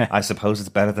 Well, I suppose it's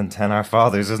better than 10 Our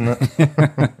Fathers, isn't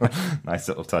it?" Nice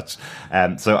little touch.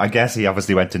 So I guess he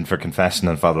obviously went in for confession,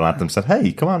 and Father Lantom said,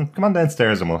 "Hey, come on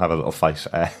downstairs and we'll have a little fight."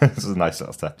 This is a nice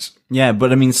little touch. Yeah,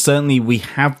 but I mean, certainly we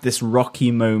have this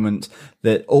rocky moment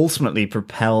that ultimately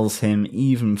propels him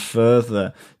even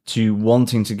further to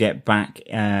wanting to get back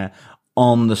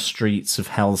on the streets of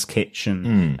Hell's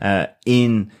Kitchen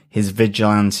in his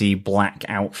vigilante black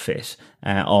outfit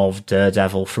of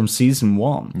Daredevil from season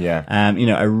 1. Yeah.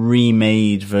 A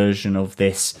remade version of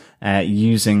this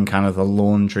using kind of the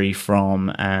laundry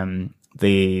from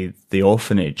the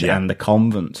orphanage and the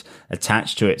convent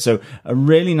attached to it. So a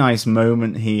really nice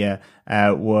moment here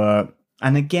where,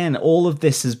 and again, all of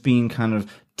this has been kind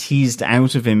of teased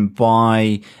out of him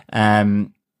by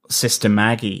Sister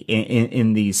Maggie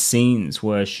in these scenes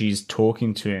where she's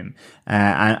talking to him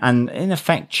and in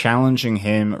effect challenging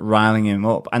him, riling him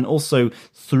up, and also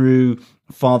through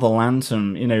Father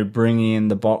Lantom, bringing in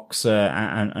the boxer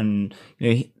and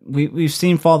we've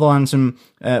seen Father Lantom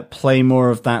play more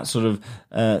of that sort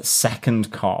of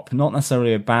second cop, not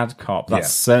necessarily a bad cop.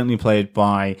 That's certainly played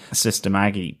by Sister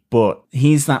Maggie, but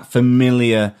he's that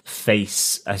familiar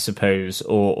face, I suppose,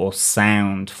 or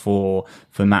sound for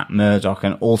Matt Murdock,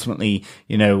 and ultimately,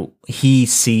 he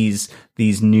sees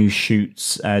these new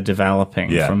shoots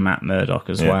developing from Matt Murdock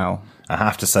as well. I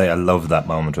have to say, I love that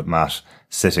moment with Matt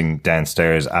sitting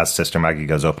downstairs as Sister Maggie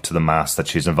goes up to the mass that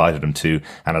she's invited him to,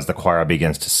 and as the choir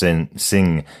begins to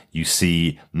sing, you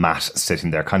see Matt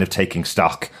sitting there kind of taking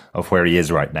stock of where he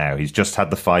is right now. He's just had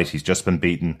the fight, he's just been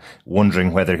beaten,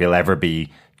 wondering whether he'll ever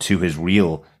be to his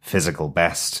real physical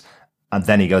best. And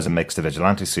then he goes and makes the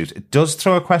vigilante suit. It does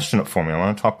throw a question up for me. I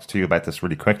want to talk to you about this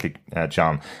really quickly,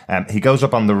 John. He goes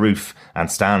up on the roof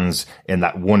and stands in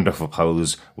that wonderful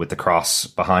pose with the cross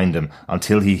behind him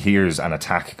until he hears an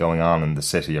attack going on in the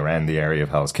city around the area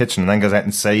of Hell's Kitchen, and then goes out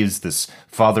and saves this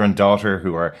father and daughter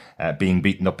who are being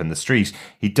beaten up in the street.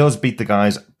 He does beat the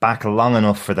guys back long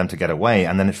enough for them to get away,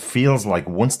 and then it feels like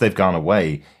once they've gone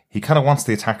away, he kind of wants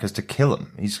the attackers to kill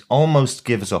him. He's almost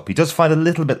gives up. He does fight a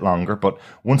little bit longer, but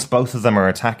once both of them are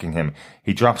attacking him,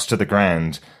 he drops to the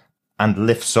ground and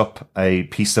lifts up a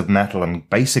piece of metal and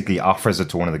basically offers it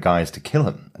to one of the guys to kill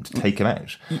him and to take him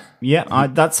out. Yeah,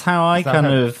 that's how I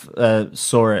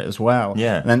saw it as well.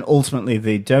 Yeah. And then ultimately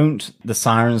they don't. The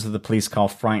sirens of the police car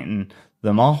frighten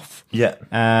them off. Yeah.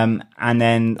 And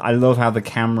then I love how the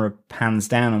camera pans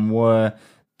down, and where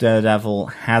Daredevil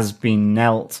has been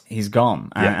knelt, he's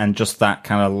gone. And just that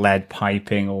kind of lead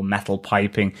piping or metal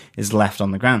piping is left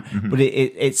on the ground. Mm-hmm. But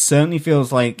it certainly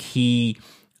feels like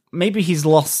maybe he's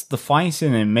lost the fight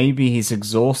in him. Maybe he's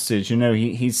exhausted.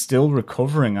 He's still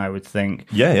recovering, I would think.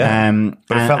 Yeah.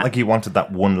 But it felt like he wanted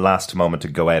that one last moment to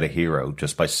go out a hero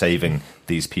just by saving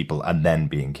these people and then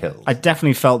being killed. I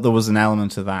definitely felt there was an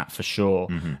element of that for sure.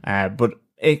 Mm-hmm. But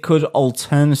it could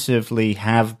alternatively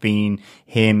have been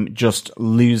him just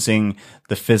losing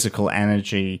the physical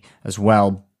energy as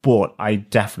well. But I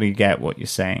definitely get what you're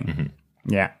saying.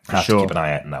 Mm-hmm. Yeah, for have sure. to keep an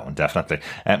eye out on that one, definitely.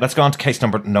 Let's go on to case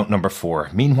note number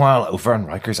 4. Meanwhile, over on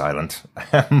Rikers Island,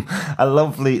 a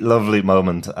lovely, lovely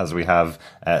moment as we have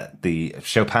the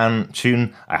Chopin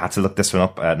tune. I had to look this one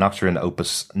up. Nocturne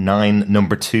Opus 9,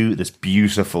 number 2. This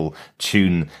beautiful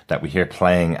tune that we hear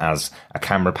playing as a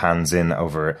camera pans in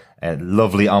over a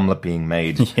lovely omelette being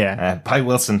made by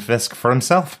Wilson Fisk for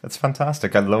himself. It's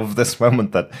fantastic. I love this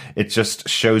moment that it just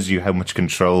shows you how much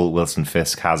control Wilson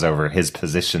Fisk has over his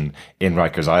position in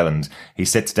Rikers Island. He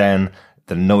sits down.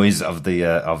 The noise of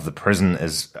the prison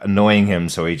is annoying him,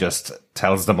 so he just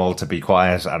tells them all to be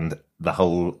quiet, and the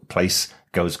whole place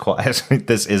goes quiet.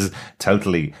 This is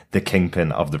totally the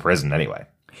kingpin of the prison anyway.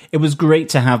 It was great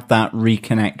to have that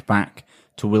reconnect back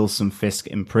to Wilson Fisk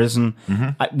in prison.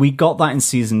 Mm-hmm. We got that in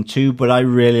season 2, but I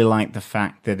really like the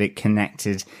fact that it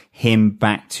connected him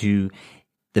back to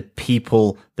the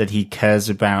people that he cares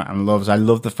about and loves. I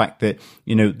love the fact that,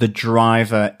 the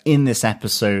driver in this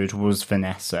episode was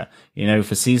Vanessa.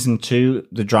 For season 2,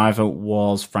 the driver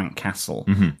was Frank Castle.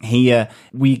 Mm-hmm. Here,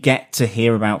 we get to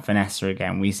hear about Vanessa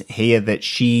again. We hear that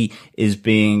she is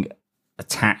being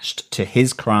attached to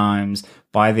his crimes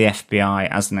by the FBI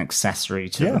as an accessory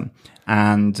to them.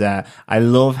 And I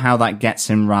love how that gets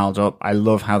him riled up. I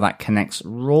love how that connects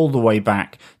all the way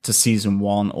back to season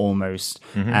 1 almost.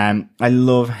 I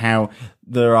love how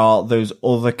there are those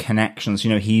other connections.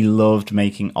 He loved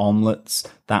making omelets.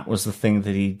 That was the thing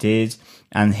that he did.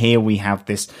 And here we have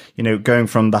this, going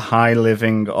from the high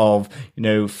living of,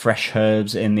 fresh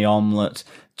herbs in the omelet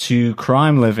to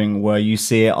crime living, where you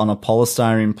see it on a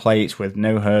polystyrene plate with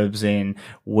no herbs in,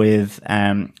 with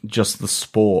just the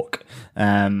spork.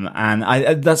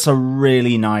 And that's a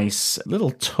really nice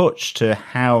little touch to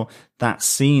how that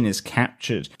scene is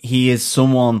captured. He is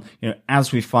someone,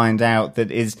 as we find out,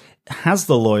 that has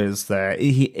the lawyers there.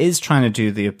 He is trying to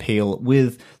do the appeal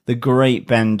with the great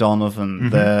Ben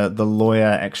Donovan, the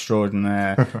lawyer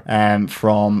extraordinaire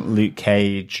from Luke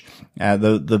Cage,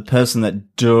 the person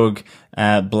that dug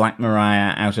Black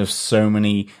Mariah out of so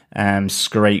many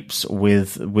scrapes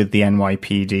with the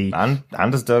NYPD, and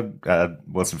has dug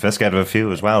Wilson Fisk out of a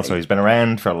few as well. So he's been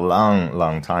around for a long,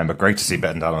 long time. But great to see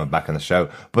Ben Donovan back in the show.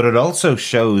 But it also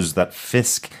shows that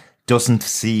Fisk doesn't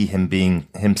see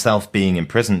himself being in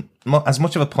prison as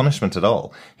much of a punishment at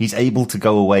all. He's able to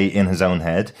go away in his own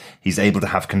head. He's able to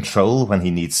have control when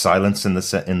he needs silence in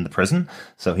the prison.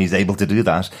 So he's able to do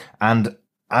that. And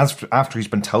after he's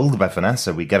been told about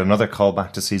Vanessa, we get another call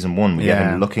back to season 1. We get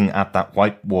him looking at that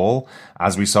white wall,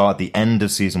 as we saw at the end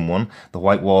of season 1, the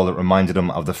white wall that reminded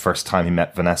him of the first time he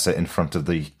met Vanessa in front of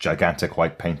the gigantic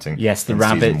white painting. Yes, the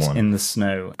rabbit in the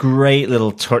snow. Great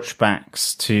little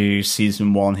touchbacks to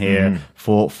season 1 here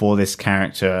for this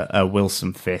character,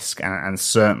 Wilson Fisk, and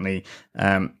certainly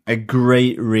a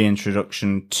great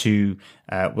reintroduction to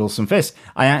Wilson Fisk.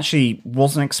 I actually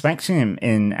wasn't expecting him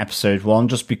in episode 1,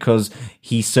 just because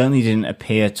he certainly didn't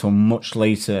appear till much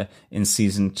later in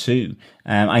season 2.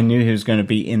 I knew he was going to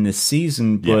be in this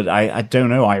season, but I don't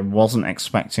know. I wasn't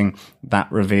expecting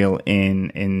that reveal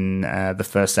in the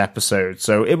first episode.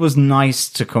 So it was nice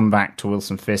to come back to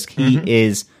Wilson Fisk. He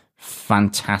is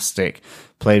fantastic.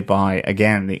 Played by,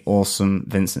 again, the awesome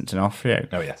Vincent D'Onofrio.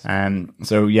 Oh, yes.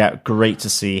 So, yeah, great to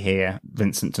see here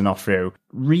Vincent D'Onofrio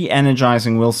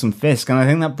re-energizing Wilson Fisk. And I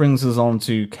think that brings us on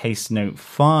to case note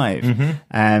 5.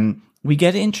 We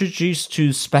get introduced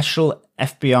to Special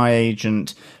FBI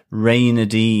Agent Ray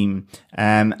Nadeem.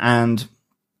 And,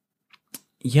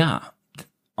 yeah,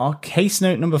 our case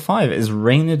note number 5 is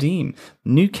Ray Nadeem,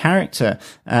 new character.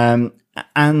 And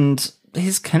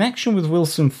his connection with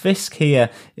Wilson Fisk here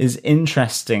is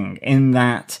interesting in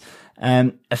that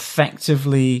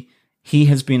effectively he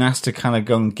has been asked to kind of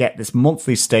go and get this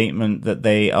monthly statement that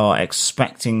they are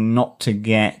expecting not to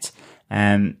get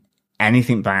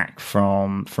anything back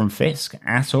from Fisk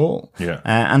at all.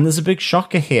 And there's a big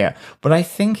shocker here, but I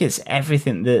think it's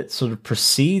everything that sort of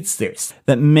precedes this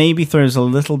that maybe throws a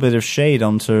little bit of shade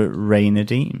onto Ray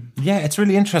Nadeem. Yeah, it's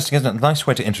really interesting, isn't it? A nice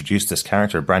way to introduce this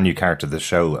character, a brand new character to the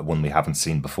show, one we haven't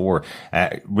seen before.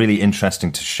 Really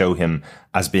interesting to show him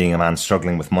as being a man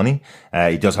struggling with money.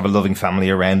 He does have a loving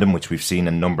family around him, which we've seen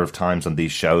a number of times on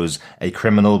these shows. A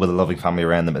criminal with a loving family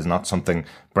around them is not something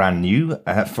brand new,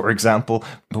 for example.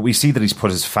 But we see that he's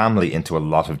put his family into a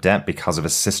lot of debt because of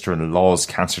his sister-in-law's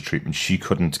cancer treatment. She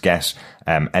couldn't get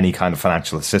any kind of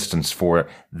financial assistance for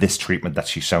this treatment that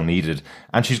she so needed.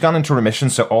 And she's gone into remission,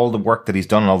 so all the work that he's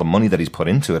done and all the money that he's put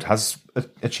into it has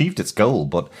achieved its goal.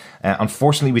 But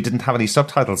unfortunately, we didn't have any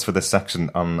subtitles for this section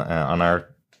on our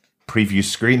preview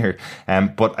screener,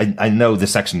 but I know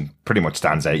this section pretty much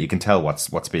stands out. You can tell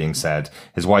what's being said.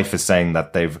 His wife is saying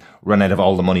that they've run out of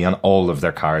all the money on all of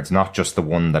their cards, not just the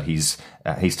one that he's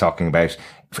talking about.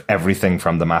 Everything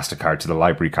from the MasterCard to the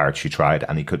library card she tried,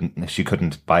 and she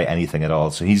couldn't buy anything at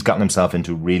all. So he's gotten himself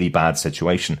into a really bad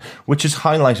situation, which is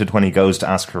highlighted when he goes to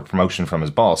ask for a promotion from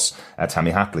his boss,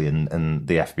 Tammy Hatley in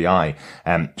the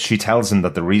FBI. She tells him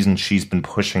that the reason she's been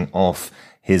pushing off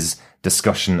his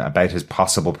discussion about his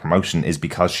possible promotion is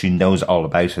because she knows all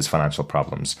about his financial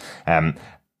problems.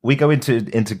 We go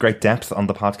into great depth on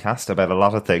the podcast about a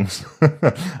lot of things,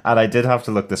 and I did have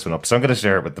to look this one up, so I'm going to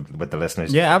share it with the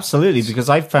listeners. Yeah, absolutely, because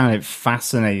I found it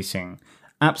fascinating,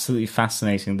 absolutely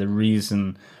fascinating, the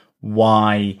reason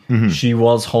why she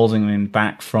was holding him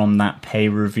back from that pay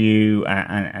review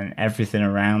and everything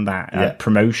around that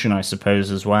promotion, I suppose,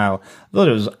 as well. I thought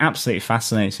it was absolutely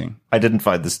fascinating. I didn't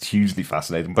find this hugely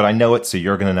fascinating, but I know it, so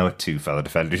you're going to know it too, fellow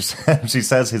defenders. She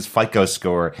says his FICO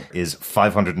score is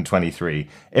 523.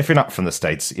 If you're not from the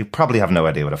States, you probably have no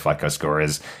idea what a FICO score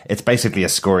is. It's basically a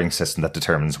scoring system that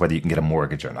determines whether you can get a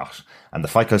mortgage or not. And the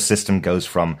FICO system goes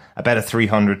from about a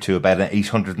 300 to about an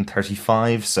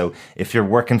 835. So if you're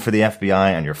working for the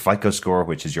FBI and your FICO score,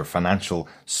 which is your financial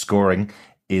scoring,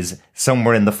 is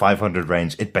somewhere in the 500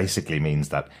 range, it basically means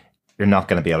that you're not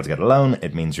going to be able to get a loan.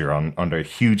 It means you're under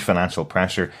huge financial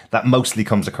pressure. That mostly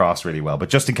comes across really well. But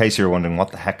just in case you're wondering,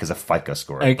 what the heck is a FICO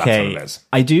score? Okay, that's what it is.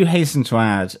 I do hasten to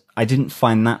add, I didn't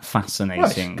find that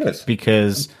fascinating, Right,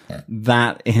 because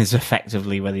that is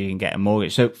effectively whether you can get a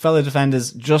mortgage. So, fellow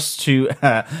defenders, just to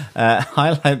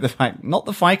highlight the fact, not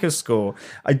the FICO score,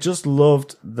 I just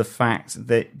loved the fact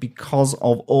that because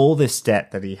of all this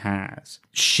debt that he has,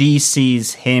 she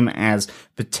sees him as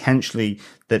potentially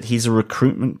that he's a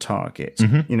recruitment target,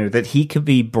 you know, that he could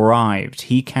be bribed,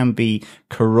 he can be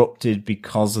corrupted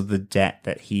because of the debt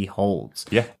that he holds.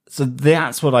 Yeah. So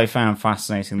that's what I found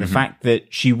fascinating. The fact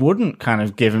that she wouldn't kind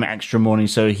of give him extra money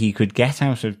so he could get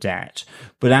out of debt,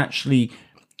 but actually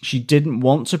she didn't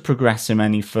want to progress him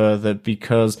any further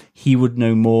because he would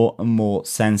know more and more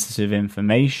sensitive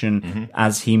information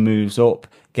as he moves up,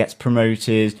 gets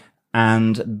promoted,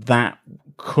 and that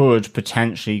could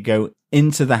potentially go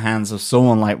into the hands of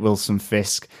someone like Wilson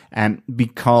Fisk,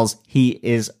 because he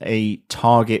is a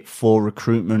target for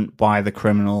recruitment by the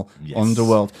criminal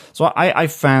underworld. So I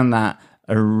found that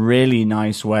a really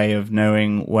nice way of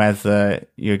knowing whether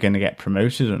you're going to get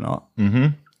promoted or not.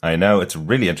 I know, it's a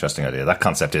really interesting idea. That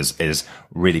concept is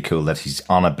really cool, that he's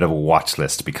on a bit of a watch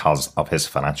list because of his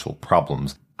financial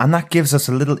problems. And that gives us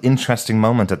a little interesting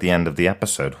moment at the end of the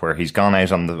episode where he's gone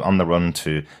out on the run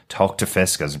to talk to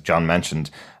Fisk, as John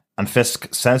mentioned. And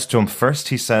Fisk says to him, first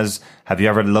he says, have you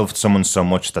ever loved someone so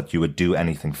much that you would do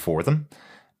anything for them?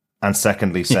 And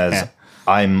secondly says,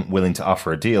 I'm willing to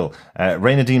offer a deal.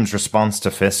 Ray Nadim's response to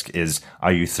Fisk is,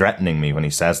 are you threatening me, when he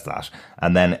says that?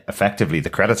 And then effectively the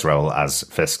credits roll as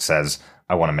Fisk says,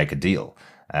 I want to make a deal.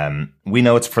 We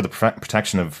know it's for the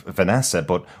protection of Vanessa,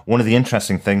 but one of the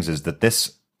interesting things is that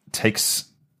this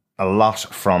takes a lot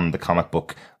from the comic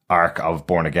book arc of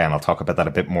Born Again. I'll talk about that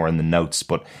a bit more in the notes,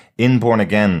 but in Born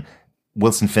Again,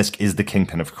 Wilson Fisk is the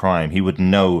kingpin of crime. He would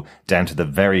know down to the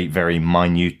very, very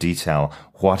minute detail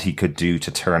what he could do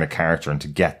to turn a character and to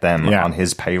get them on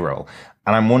his payroll.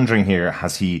 And I'm wondering here,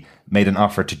 has he made an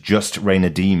offer to just Ray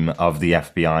Nadim of the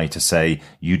FBI to say,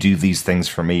 you do these things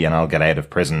for me and I'll get out of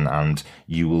prison and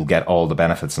you will get all the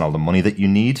benefits and all the money that you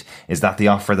need? Is that the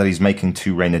offer that he's making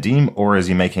to Ray Nadim, or is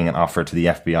he making an offer to the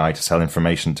FBI to sell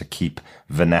information to keep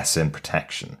Vanessa in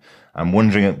protection? I'm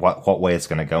wondering what way it's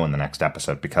going to go in the next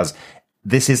episode, because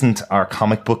this isn't our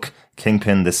comic book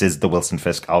Kingpin. This is the Wilson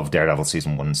Fisk of Daredevil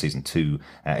Season 1 and Season 2,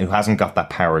 who hasn't got that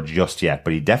power just yet,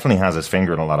 but he definitely has his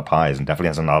finger in a lot of pies and definitely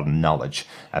has a lot of knowledge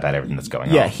about everything that's going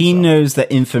on. Yeah, he knows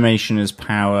that information is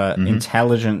power,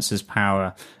 intelligence is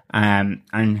power, and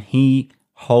he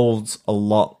holds a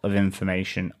lot of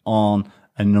information on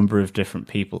a number of different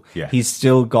people. Yeah. He's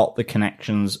still got the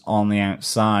connections on the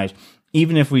outside.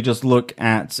 Even if we just look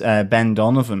at Ben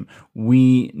Donovan,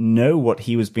 we know what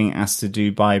he was being asked to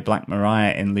do by Black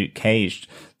Mariah in Luke Cage.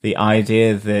 The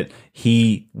idea that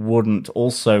he wouldn't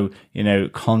also,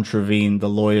 contravene the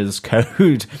lawyer's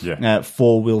code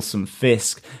for Wilson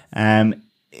Fisk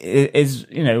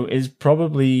is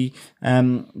probably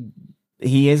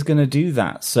he is going to do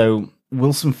that. So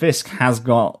Wilson Fisk has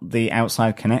got the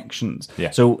outside connections.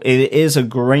 Yeah. So it is a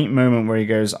great moment where he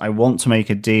goes, I want to make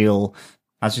a deal.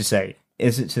 As you say,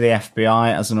 is it to the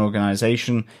FBI as an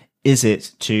organization? Is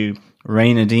it to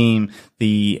Ray Nadim,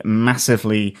 the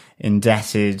massively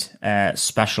indebted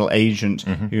special agent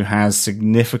who has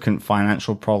significant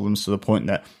financial problems to the point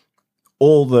that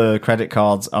all the credit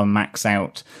cards are maxed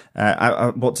out?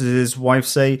 What did his wife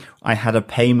say? I had a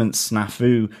payment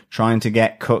snafu trying to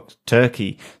get cooked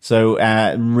turkey. So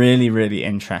really, really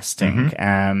interesting.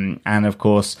 And of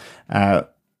course,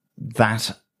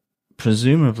 that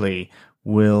presumably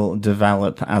will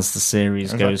develop as the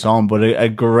series goes on, but a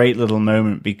great little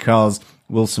moment because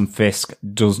Wilson Fisk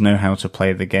does know how to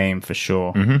play the game for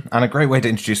sure. And a great way to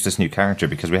introduce this new character,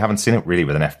 because we haven't seen it really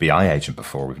with an FBI agent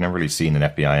before. We've never really seen an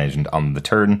FBI agent on the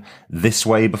turn this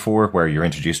way before, where you're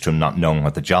introduced to them not knowing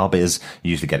what the job is. You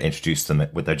usually get introduced to them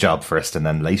with their job first, and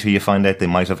then later you find out they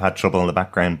might have had trouble in the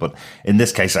background. But in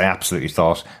this case, I absolutely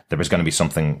thought there was going to be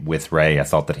something with Ray. I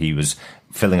thought that he was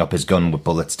filling up his gun with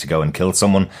bullets to go and kill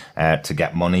someone, to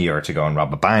get money or to go and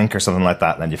rob a bank or something like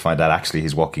that. And then you find out actually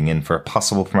he's walking in for a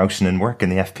possible promotion in work in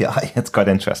the FBI. It's quite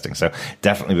interesting. So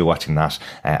definitely be watching that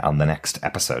on the next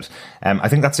episode. I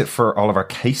think that's it for all of our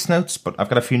case notes, but I've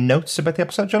got a few notes about the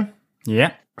episode, John.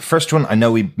 Yeah. First one, I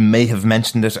know we may have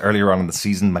mentioned it earlier on in the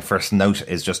season. My first note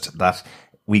is just that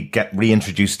we get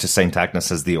reintroduced to St.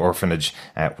 Agnes as the orphanage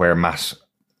where Matt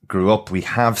grew up. We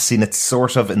have seen it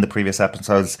sort of in the previous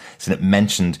episodes, seen it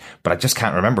mentioned, but I just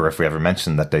can't remember if we ever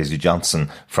mentioned that Daisy Johnson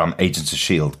from Agents of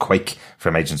S.H.I.E.L.D., Quake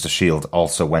from Agents of S.H.I.E.L.D.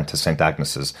 also went to St.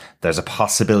 Agnes's. There's a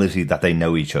possibility that they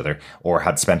know each other or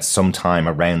had spent some time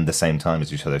around the same time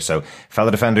as each other. So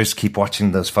fellow defenders, keep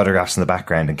watching those photographs in the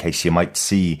background in case you might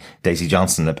see Daisy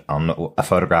Johnson on a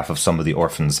photograph of some of the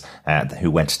orphans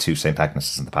who went to St.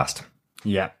 Agnes's in the past.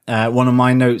 Yeah. One of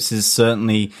my notes is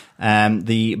certainly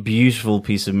the beautiful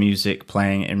piece of music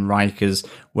playing in Rikers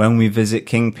when we visit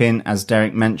Kingpin, as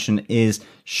Derek mentioned, is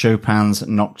Chopin's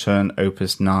Nocturne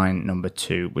Opus 9 No.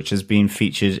 2, which has been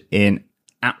featured in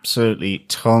absolutely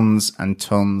tons and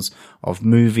tons of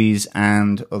movies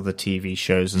and other TV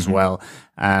shows as well.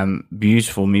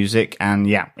 Beautiful music. And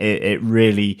yeah, it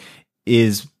really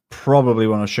is probably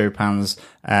one of Chopin's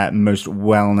most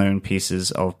well-known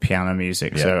pieces of piano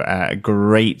music. Yeah. So a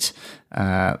great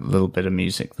little bit of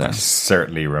music there. I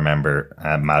certainly remember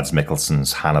Mads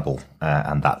Mikkelsen's Hannibal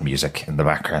and that music in the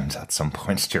background at some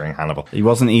points during Hannibal. He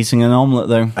wasn't eating an omelette,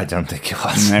 though. I don't think he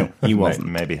was. No, he wasn't.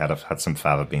 Maybe had some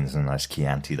fava beans and a nice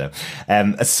Chianti, though.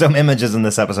 Some images in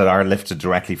this episode are lifted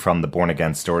directly from the Born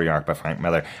Again story arc by Frank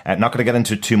Miller. Not going to get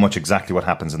into too much exactly what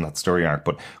happens in that story arc,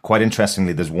 but quite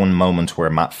interestingly, there's one moment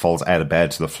where Matt falls out of bed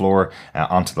to the floor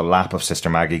onto the lap of Sister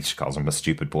Maggie. She calls him a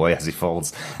stupid boy as he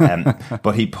falls.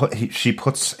 But she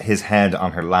puts his head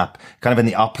on her lap, kind of in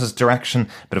the opposite direction,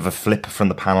 bit of a flip from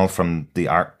the panel from the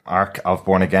arc of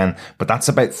Born Again. But that's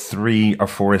about 3 or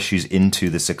 4 issues into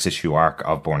the 6-issue arc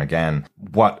of Born Again.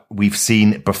 What we've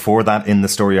seen before that in the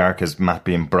story arc is Matt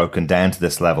being broken down to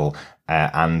this level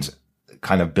and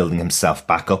kind of building himself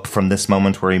back up from this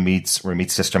moment where he meets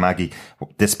Sister Maggie.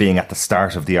 This being at the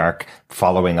start of the arc,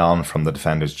 following on from the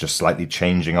Defenders, just slightly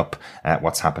changing up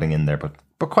what's happening in there, but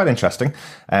quite interesting.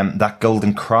 That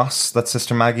golden cross that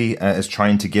Sister Maggie is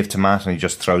trying to give to Matt and he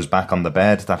just throws back on the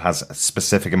bed, that has a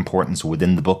specific importance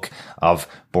within the book of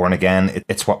Born Again.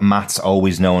 It's what Matt's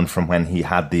always known from when he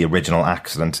had the original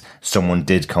accident. Someone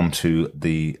did come to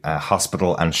the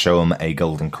hospital and show him a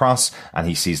golden cross, and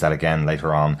he sees that again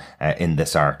later on in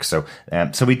this arc. So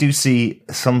we do see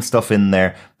some stuff in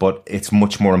there, but it's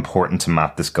much more important to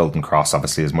Matt. This golden cross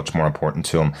obviously is much more important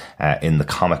to him in the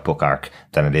comic book arc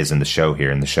than it is in the show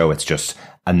here. In the show, it's just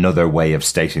another way of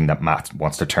stating that Matt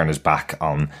wants to turn his back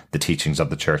on the teachings of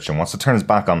the church and wants to turn his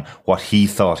back on what he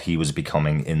thought he was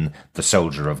becoming in the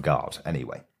soldier of God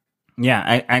anyway.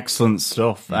 Yeah, excellent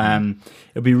stuff.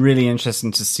 It'll be really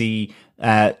interesting to see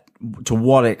to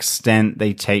what extent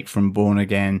they take from Born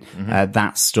Again,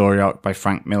 that story arc by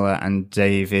Frank Miller and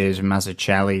David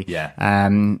Mazzucchelli. Yeah.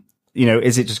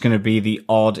 Is it just going to be the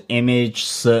odd image,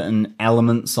 certain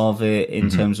elements of it in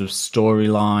terms of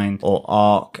storyline or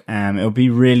arc? It'll be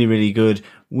really, really good.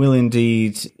 Will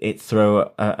indeed it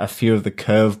throw a few of the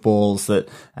curveballs that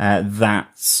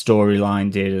that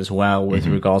storyline did as well with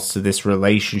regards to this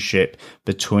relationship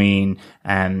between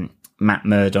Matt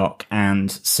Murdock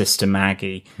and Sister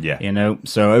Maggie. Yeah.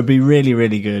 So it would be really,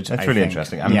 really good. That's really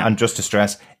interesting. And just to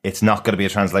stress, it's not going to be a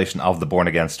translation of the Born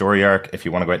Again story arc. If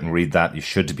you want to go out and read that, you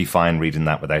should be fine reading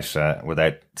that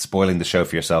without spoiling the show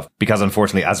for yourself. Because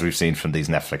unfortunately, as we've seen from these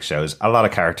Netflix shows, a lot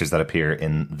of characters that appear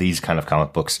in these kind of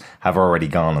comic books have already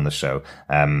gone on the show.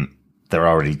 They're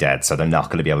already dead, so they're not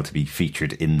going to be able to be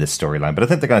featured in this storyline. But I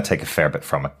think they're going to take a fair bit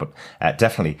from it. But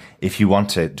definitely, if you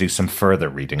want to do some further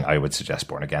reading, I would suggest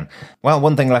Born Again. Well,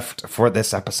 one thing left for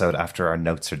this episode after our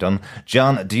notes are done.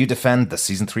 John, do you defend the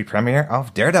season 3 premiere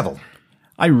of Daredevil?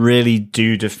 I really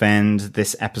do defend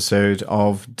this episode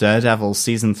of Daredevil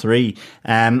season 3.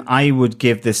 I would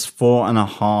give this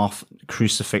 4.5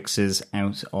 crucifixes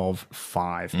out of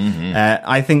 5.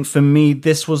 I think for me,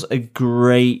 this was a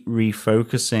great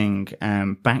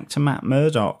refocusing back to Matt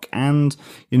Murdock and,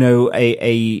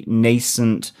 a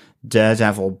nascent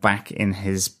Daredevil back in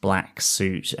his black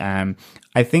suit.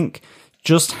 I think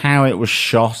just how it was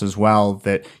shot as well,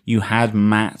 that you had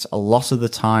Matt a lot of the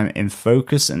time in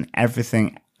focus and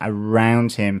everything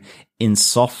around him in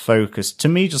soft focus, to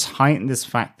me just heightened this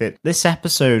fact that this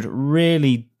episode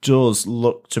really does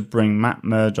look to bring Matt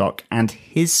Murdock and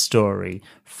his story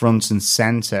front and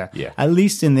center, at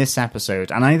least in this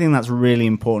episode. And I think that's really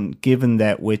important given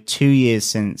that we're 2 years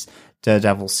since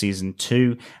Daredevil season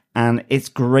 2, and it's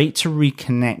great to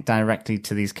reconnect directly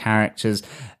to these characters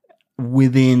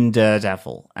within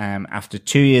Daredevil after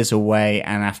 2 years away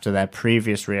and after their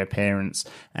previous reappearance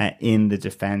in the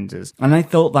Defenders. And I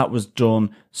thought that was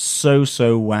done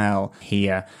so well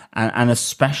here, and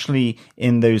especially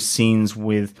in those scenes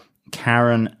with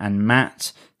Karen and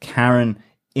Matt. Karen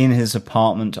in his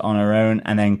apartment on her own,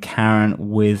 and then Karen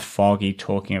with Foggy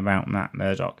talking about Matt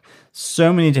Murdock.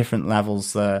 So many different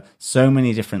levels there, so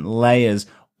many different layers,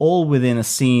 all within a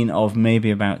scene of maybe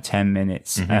about 10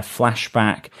 minutes, a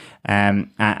flashback,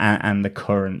 and the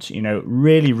current,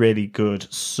 really, really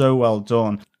good. So well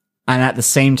done. And at the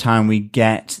same time, we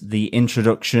get the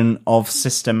introduction of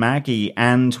Sister Maggie,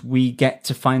 and we get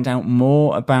to find out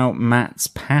more about Matt's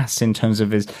past in terms of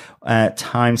his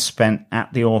time spent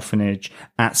at the orphanage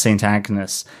at St.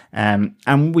 Agnes.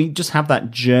 And we just have that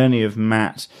journey of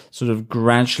Matt sort of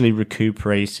gradually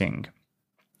recuperating.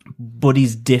 But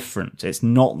he's different. It's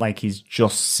not like he's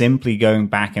just simply going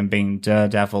back and being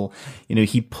Daredevil.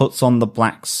 He puts on the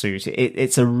black suit.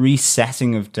 It's a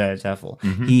resetting of Daredevil.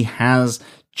 He has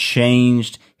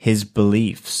changed his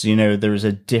beliefs. There is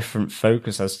a different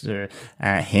focus as to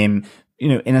him,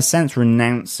 in a sense,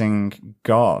 renouncing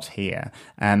God here,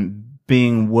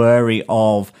 being wary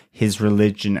of his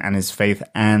religion and his faith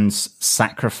and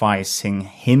sacrificing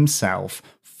himself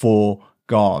for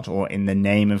God or in the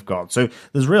name of God. So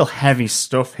there's real heavy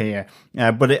stuff here,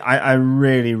 but I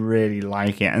really, really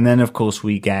like it. And then, of course,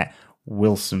 we get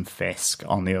Wilson Fisk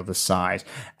on the other side,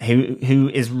 who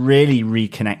is really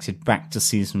reconnected back to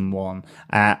season 1.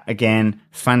 Again,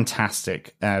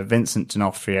 fantastic. Vincent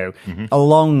D'Onofrio,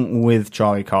 along with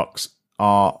Charlie Cox,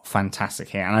 are fantastic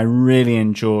here. And I really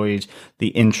enjoyed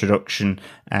the introduction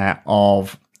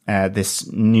of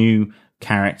this new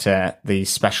character, the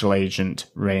special agent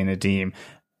Ray Nadeem.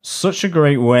 Such a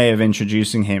great way of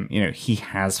introducing him. He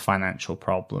has financial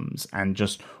problems, and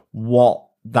just what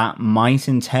that might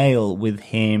entail with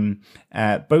him,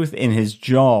 both in his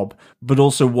job, but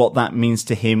also what that means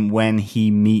to him when he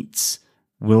meets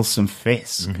Wilson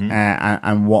Fisk,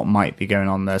 and what might be going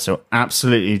on there. So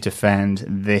absolutely defend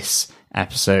this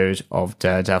episode of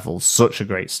Daredevil. Such a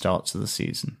great start to the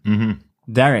season.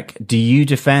 Derek, do you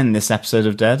defend this episode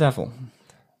of Daredevil?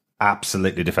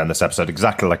 Absolutely defend this episode.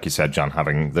 Exactly like you said, John,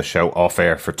 having the show off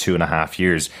air for 2.5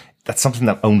 years. That's something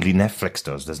that only Netflix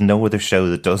does. There's no other show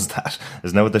that does that.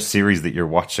 There's no other series that you're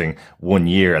watching 1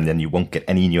 year and then you won't get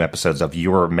any new episodes of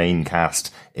your main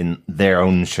cast in their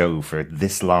own show for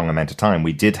this long amount of time.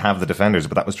 We did have The Defenders,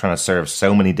 but that was trying to serve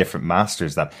so many different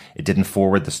masters that it didn't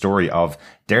forward the story of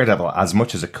Daredevil as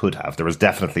much as it could have. There was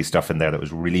definitely stuff in there that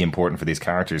was really important for these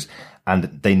characters, and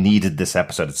they needed this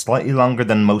episode. It's slightly longer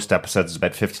than most episodes. It's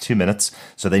about 52 minutes.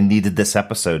 So they needed this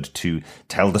episode to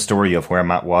tell the story of where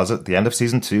Matt was at the end of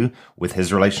season 2 with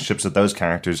his relationships with those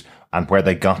characters and where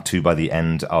they got to by the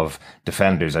end of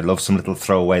Defenders. I love some little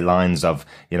throwaway lines of,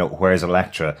 where's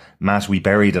Elektra? Matt, we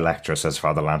buried Elektra, says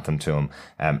Father Lantham to him.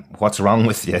 What's wrong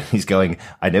with you? He's going,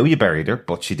 I know you buried her,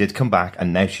 but she did come back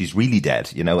and now she's really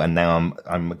dead, and now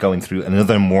I'm going through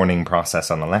another mourning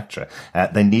process on Elektra.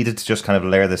 They needed to just kind of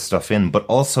layer this stuff in, but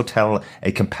also tell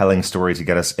a compelling story to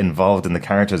get us involved in the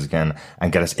characters again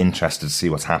and get us interested to see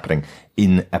what's happening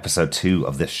in episode 2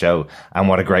 of this show. And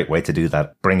what a great way to do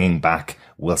that, bringing back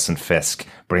Wilson Fisk,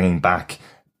 bringing back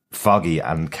Foggy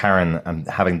and Karen and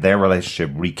having their relationship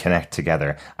reconnect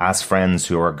together as friends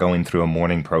who are going through a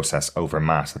mourning process over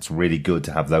Matt. It's really good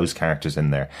to have those characters in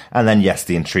there. And then, yes,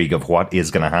 the intrigue of what is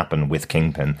going to happen with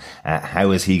Kingpin. How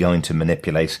is he going to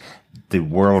manipulate the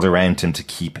world around him to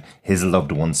keep his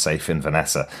loved ones safe in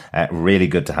Vanessa? Really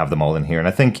good to have them all in here. And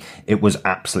I think it was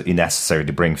absolutely necessary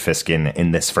to bring Fisk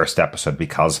in this first episode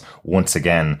because, once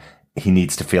again, he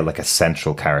needs to feel like a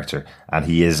central character, and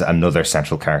he is another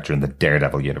central character in the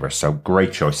Daredevil universe. So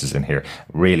great choices in here.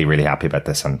 Really, really happy about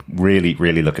this, and really,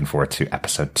 really looking forward to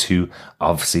episode 2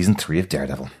 of season 3 of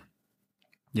Daredevil.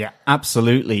 Yeah,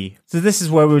 absolutely. So this is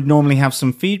where we would normally have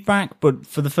some feedback, but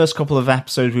for the first couple of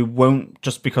episodes, we won't,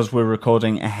 just because we're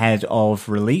recording ahead of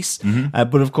release.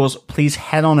 But of course, please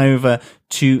head on over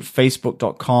to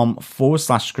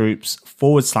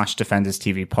facebook.com/groups/Defenders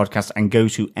TV podcast and go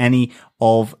to any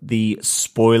of the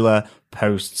spoiler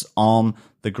posts on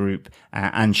the group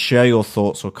and share your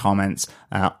thoughts or comments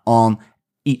on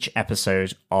each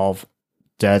episode of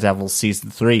Daredevil Season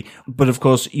 3. But of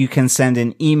course, you can send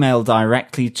an email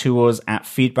directly to us at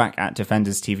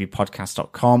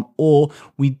feedback@defenderstvpodcast.com, or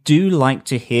we do like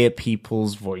to hear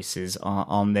people's voices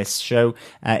on this show.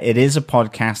 It is a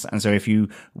podcast, and so if you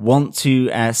want to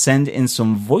send in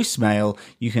some voicemail,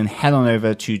 you can head on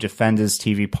over to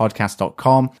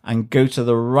defenderstvpodcast.com and go to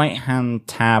the right-hand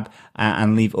tab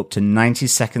and leave up to 90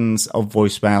 seconds of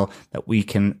voicemail that we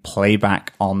can play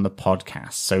back on the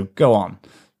podcast. So go on.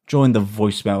 join the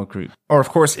voicemail group. Or, of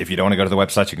course, if you don't want to go to the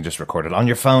website, you can just record it on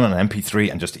your phone on an MP3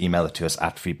 and just email it to us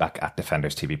at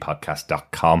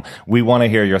feedback@defenderstvpodcast.com. We want to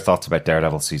hear your thoughts about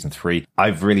Daredevil Season 3.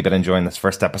 I've really been enjoying this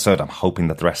first episode. I'm hoping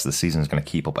that the rest of the season is going to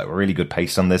keep up at a really good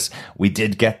pace on this. We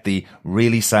did get the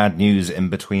really sad news in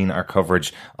between our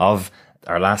coverage of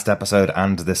our last episode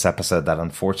and this episode that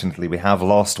unfortunately we have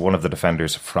lost one of the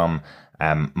Defenders from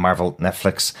Marvel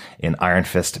Netflix in Iron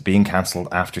Fist being cancelled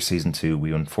after season 2.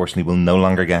 We unfortunately will no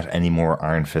longer get any more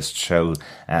Iron Fist show.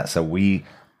 So we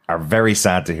are very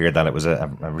sad to hear that. It was a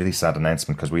really sad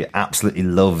announcement because we absolutely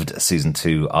loved season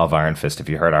 2 of Iron Fist. If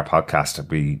you heard our podcast,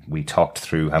 we talked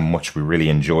through how much we really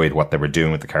enjoyed what they were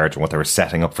doing with the character, what they were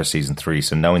setting up for season 3.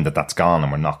 So knowing that that's gone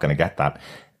and we're not going to get that,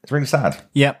 it's really sad.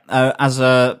 Yep. As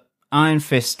a Iron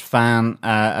Fist fan,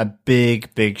 a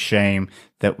big shame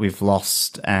that we've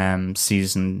lost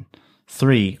season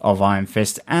 3 of Iron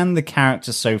Fist and the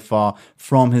character so far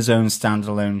from his own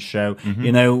standalone show. Mm-hmm.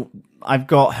 You know, I've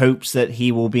got hopes that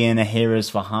he will be in a Heroes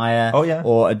for Hire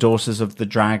or a Daughters of the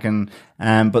Dragon.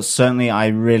 But certainly I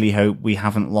really hope we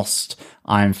haven't lost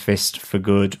Iron Fist for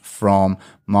good from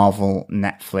Marvel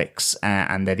Netflix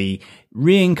and that he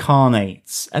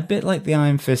reincarnates a bit like the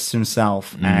Iron Fist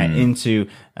himself into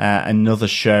another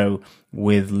show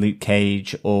with Luke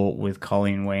Cage or with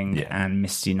Colleen Wing and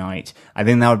Misty Knight. I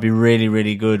think that would be really,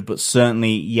 really good. But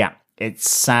certainly,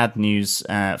 it's sad news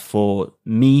for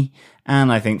me and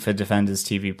I think for Defenders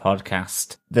TV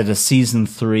podcast that a season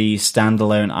 3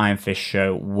 standalone Iron Fist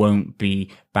show won't be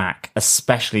back,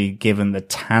 especially given the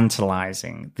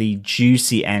tantalizing, the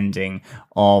juicy ending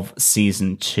of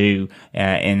season 2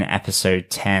 in episode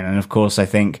 10. And of course, I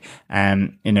think,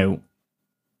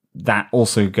 that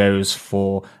also goes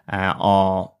for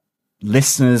our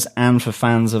listeners and for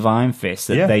fans of Iron Fist,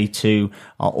 that they too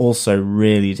are also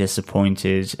really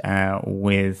disappointed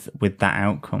with that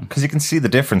outcome. Because you can see the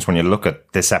difference when you look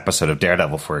at this episode of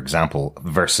Daredevil, for example,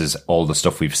 versus all the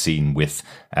stuff we've seen with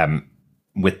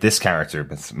this character,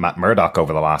 with Matt Murdock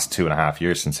over the last 2.5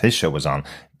 years since his show was on.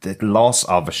 The loss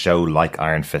of a show like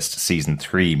Iron Fist season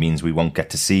 3 means we won't get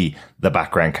to see the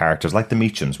background characters like the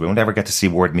Meachums. We won't ever get to see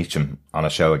Ward Meachum on a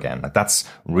show again. Like, that's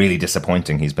really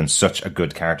disappointing. He's been such a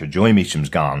good character. Joy Meacham's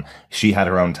gone. She had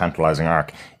her own tantalizing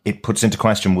arc. It puts into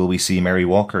question, will we see Mary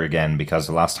Walker again? Because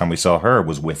the last time we saw her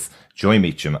was with Joy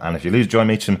Meachum. And if you lose Joy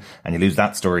Meachum and you lose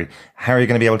that story, how are you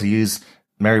going to be able to use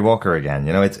Mary Walker again?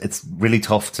 You know, it's really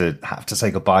tough to have to say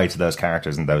goodbye to those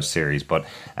characters in those series. But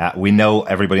we know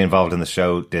everybody involved in the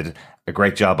show did a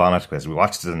great job on it because we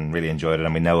watched it and really enjoyed it.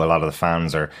 And we know a lot of the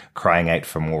fans are crying out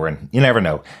for more. And you never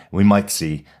know. We might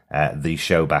see the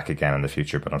show back again in the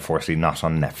future, but unfortunately not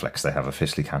on Netflix. They have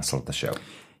officially cancelled the show.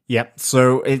 Yep,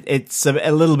 so it's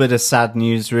a little bit of sad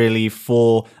news, really,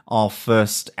 for our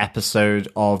first episode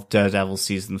of Daredevil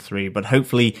Season 3. But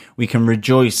hopefully we can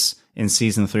rejoice in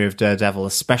season 3 of Daredevil,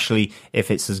 especially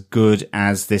if it's as good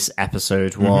as this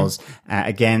episode was.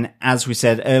 Again, as we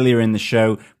said earlier in the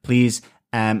show, please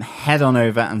head on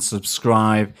over and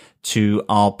subscribe to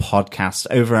our podcast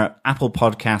over at Apple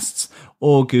Podcasts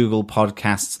or Google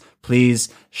Podcasts. Please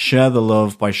share the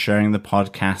love by sharing the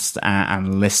podcast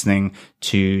and listening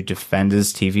to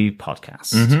Defenders TV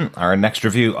podcast. Our next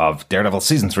review of Daredevil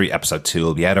Season 3, Episode 2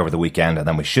 will be out over the weekend, and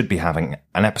then we should be having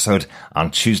an episode on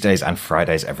Tuesdays and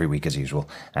Fridays every week as usual.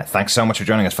 Thanks so much for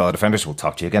joining us, fellow Defenders. We'll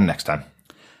talk to you again next time.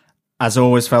 As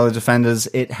always, fellow Defenders,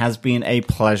 it has been a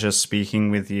pleasure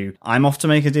speaking with you. I'm off to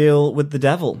make a deal with the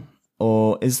devil.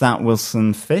 Or is that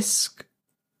Wilson Fisk?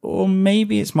 Or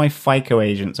maybe it's my FICO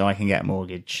agent so I can get a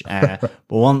mortgage. But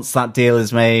once that deal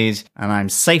is made and I'm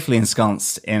safely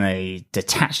ensconced in a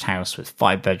detached house with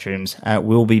 5 bedrooms,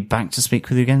 we'll be back to speak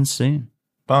with you again soon.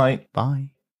 Bye.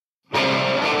 Bye.